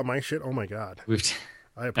hour about my shit? Oh my God.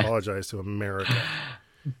 I apologize to America.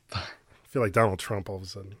 I feel like Donald Trump all of a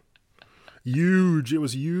sudden. Huge. It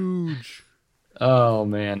was huge. Oh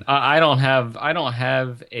man. I don't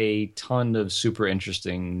have a ton of super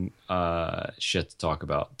interesting shit to talk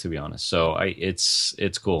about, to be honest. So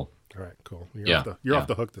it's cool. All right, cool. You're off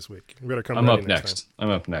the hook this week. You better come. I'm up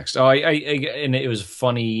next. Oh, I and it was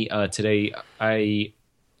funny today. I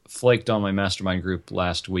flaked on my mastermind group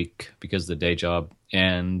last week because of the day job,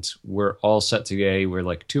 and we're all set today. We're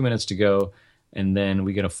like 2 minutes to go, and then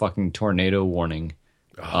we get a fucking tornado warning.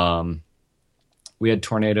 We had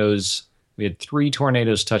tornadoes. We had 3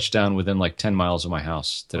 tornadoes touch down within like 10 miles of my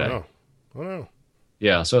house today. Oh no.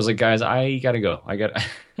 Yeah, so I was like, guys, I gotta go.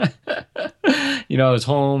 You know, I was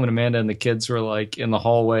home and Amanda and the kids were like in the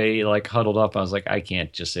hallway, like huddled up. I was like, I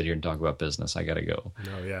can't just sit here and talk about business. I gotta go.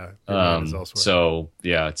 No, yeah. So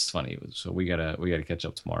yeah, it's funny. So we gotta catch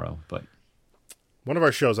up tomorrow. But one of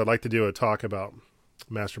our shows, I'd like to do a talk about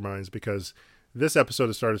masterminds, because this episode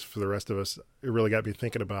has started for the rest of us. It really got me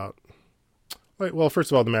thinking about, like, well,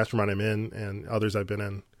 first of all, the mastermind I'm in and others I've been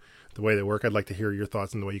in, the way they work. I'd like to hear your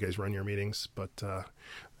thoughts on the way you guys run your meetings, but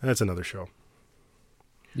that's another show.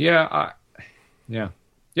 Yeah.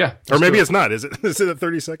 Or maybe it's not. Is it? Is it at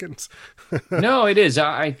 30 seconds? No, it is.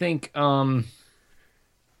 I think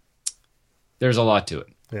there's a lot to it.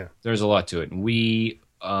 Yeah, there's a lot to it. And we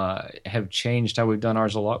have changed how we've done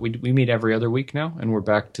ours a lot. We meet every other week now, and we're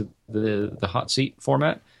back to the hot seat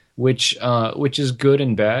format, which is good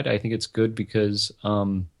and bad. I think it's good because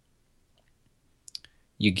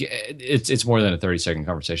you get it's more than a 30-second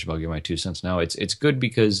conversation. But I'll give my 2 cents now. It's good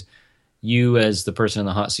because you, as the person in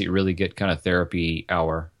the hot seat, really get kind of therapy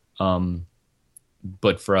hour.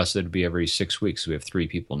 but for us it'd be every 6 weeks. We have 3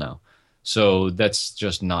 people now, so that's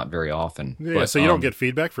just not very often. Yeah, but, so you don't get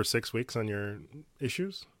feedback for 6 weeks on your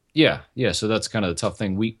issues? Yeah. So that's kind of the tough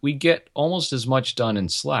thing. We get almost as much done in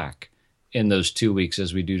Slack in those 2 weeks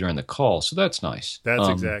as we do during the call, so that's nice.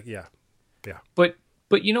 That's yeah. But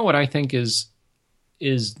you know what I think is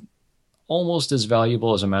almost as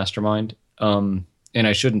valuable as a mastermind. And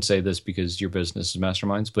I shouldn't say this because your business is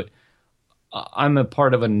masterminds, but I'm a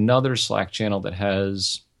part of another Slack channel that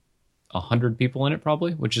has 100 people in it,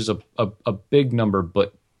 probably, which is a big number.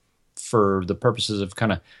 But for the purposes of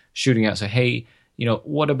kind of shooting out, say, hey,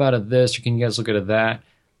 what about this? Or can you guys look at that?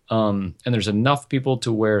 And there's enough people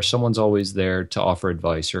to where someone's always there to offer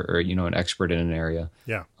advice or an expert in an area.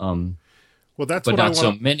 Yeah. Well, that's but what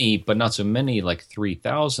not so many, like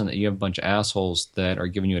 3,000, that you have a bunch of assholes that are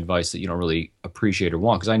giving you advice that you don't really appreciate or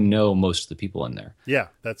want. Because I know most of the people in there. Yeah,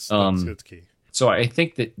 that's key. So I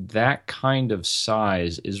think that kind of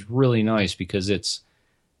size is really nice because it's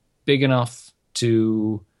big enough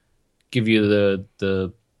to give you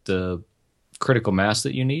the critical mass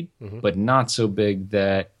that you need, but not so big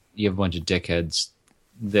that you have a bunch of dickheads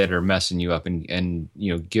that are messing you up and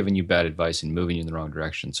giving you bad advice and moving you in the wrong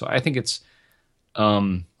direction. So I think it's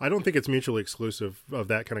I don't think it's mutually exclusive of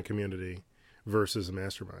that kind of community versus a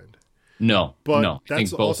mastermind. No. I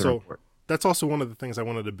that's think both are important. That's also one of the things I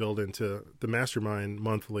wanted to build into the mastermind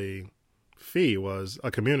monthly fee was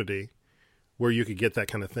a community where you could get that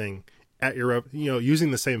kind of thing at your,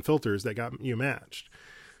 using the same filters that got you matched.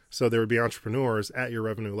 So there would be entrepreneurs at your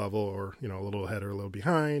revenue level or, a little ahead or a little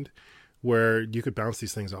behind where you could bounce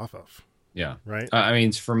these things off of. Yeah. Right. I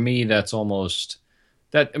mean, for me, that's almost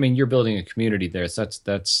that. I mean, you're building a community there. So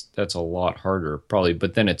that's a lot harder probably,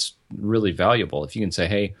 but then it's really valuable. If you can say,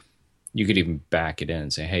 hey, you could even back it in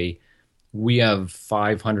and say, hey, we have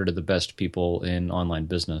 500 of the best people in online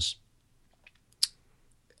business.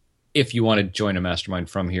 If you want to join a mastermind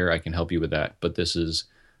from here, I can help you with that. But this is,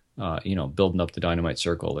 building up the Dynamite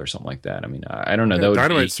Circle or something like that. I mean, I don't know. Yeah,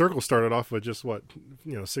 Dynamite Circle started off with just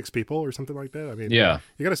 6 people or something like that. I mean, yeah,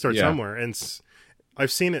 you got to start somewhere. And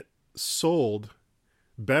I've seen it sold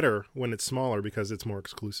better when it's smaller because it's more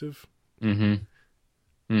exclusive. Like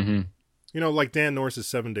Dan Norris's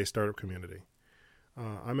 7-Day Startup Community.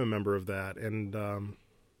 I'm a member of that, and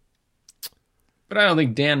but I don't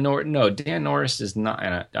think Dan Norris is not.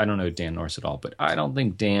 And I don't know Dan Norris at all, but I don't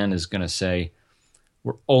think Dan is going to say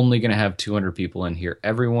we're only going to have 200 people in here.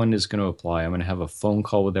 Everyone is going to apply. I'm going to have a phone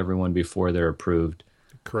call with everyone before they're approved.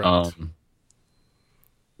 Correct.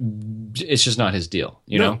 It's just not his deal,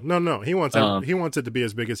 know. No. He wants it to be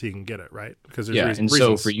as big as he can get it, right? Because there's reasons.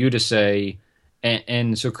 So for you to say,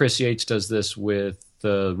 and so Chris Yates does this with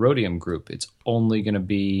the Rhodium group. It's only going to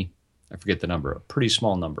be, I forget the number, a pretty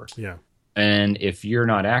small number. Yeah. And if you're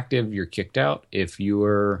not active, you're kicked out. If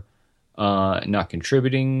you're not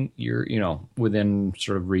contributing, you're, within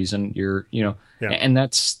sort of reason, you're, and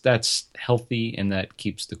that's healthy and that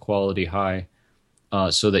keeps the quality high,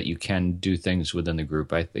 so that you can do things within the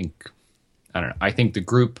group. I think the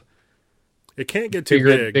group, it can't get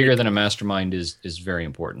too bigger than a mastermind is very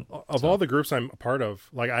important. Of all the groups I'm a part of,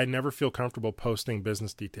 I never feel comfortable posting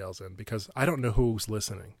business details in because I don't know who's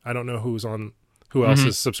listening. I don't know who else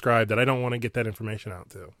is subscribed that I don't want to get that information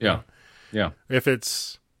out to. Yeah. Yeah. If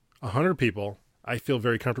it's 100 people, I feel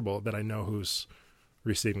very comfortable that I know who's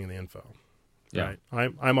receiving the info. Yeah.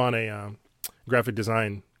 Right? I'm on a graphic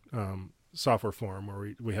design software forum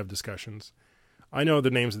where we have discussions. I know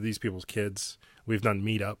the names of these people's kids. We've done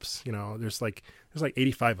meetups. There's like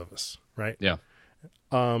 85 of us, right? Yeah.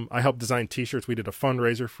 I helped design T-shirts. We did a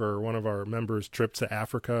fundraiser for one of our members' trip to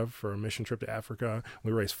Africa, for a mission trip to Africa.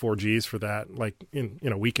 We raised 4 Gs for that, in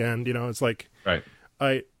a weekend. It's like, right.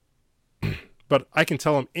 But I can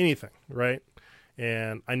tell them anything, right?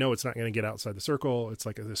 And I know it's not going to get outside the circle. It's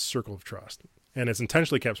like this circle of trust, and it's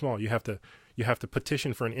intentionally kept small. You have to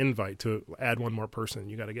petition for an invite to add one more person.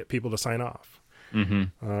 You got to get people to sign off.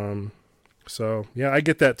 So yeah, I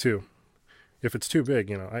get that too. If it's too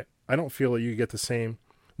big, I don't feel that you get the same.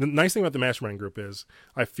 The nice thing about the mastermind group is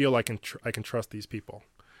I feel I can trust these people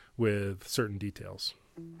with certain details.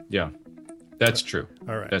 Yeah, that's true.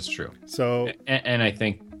 All right, that's true. So, and I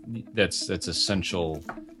think that's essential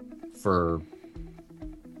for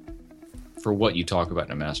what you talk about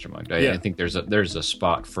in a mastermind. I think there's a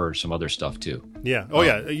spot for some other stuff too. Yeah. Oh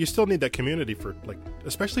yeah. You still need that community for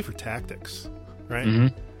especially for tactics,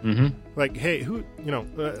 right? Like, hey, who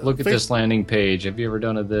look at this landing page. Have you ever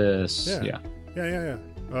done this? Yeah.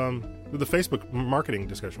 The Facebook marketing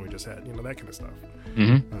discussion we just had, that kind of stuff.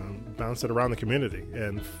 Bounce it around the community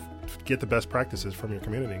and get the best practices from your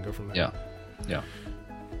community and go from there. Yeah.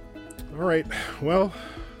 All right. Well,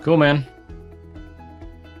 Cool, man.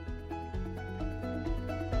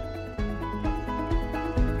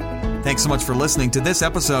 Thanks so much for listening to this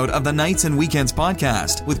episode of the Nights and Weekends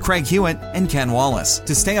podcast with Craig Hewitt and Ken Wallace.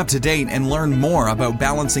 To stay up to date and learn more about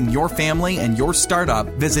balancing your family and your startup,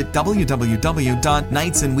 visit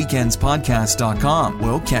www.nightsandweekendspodcast.com.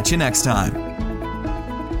 We'll catch you next time.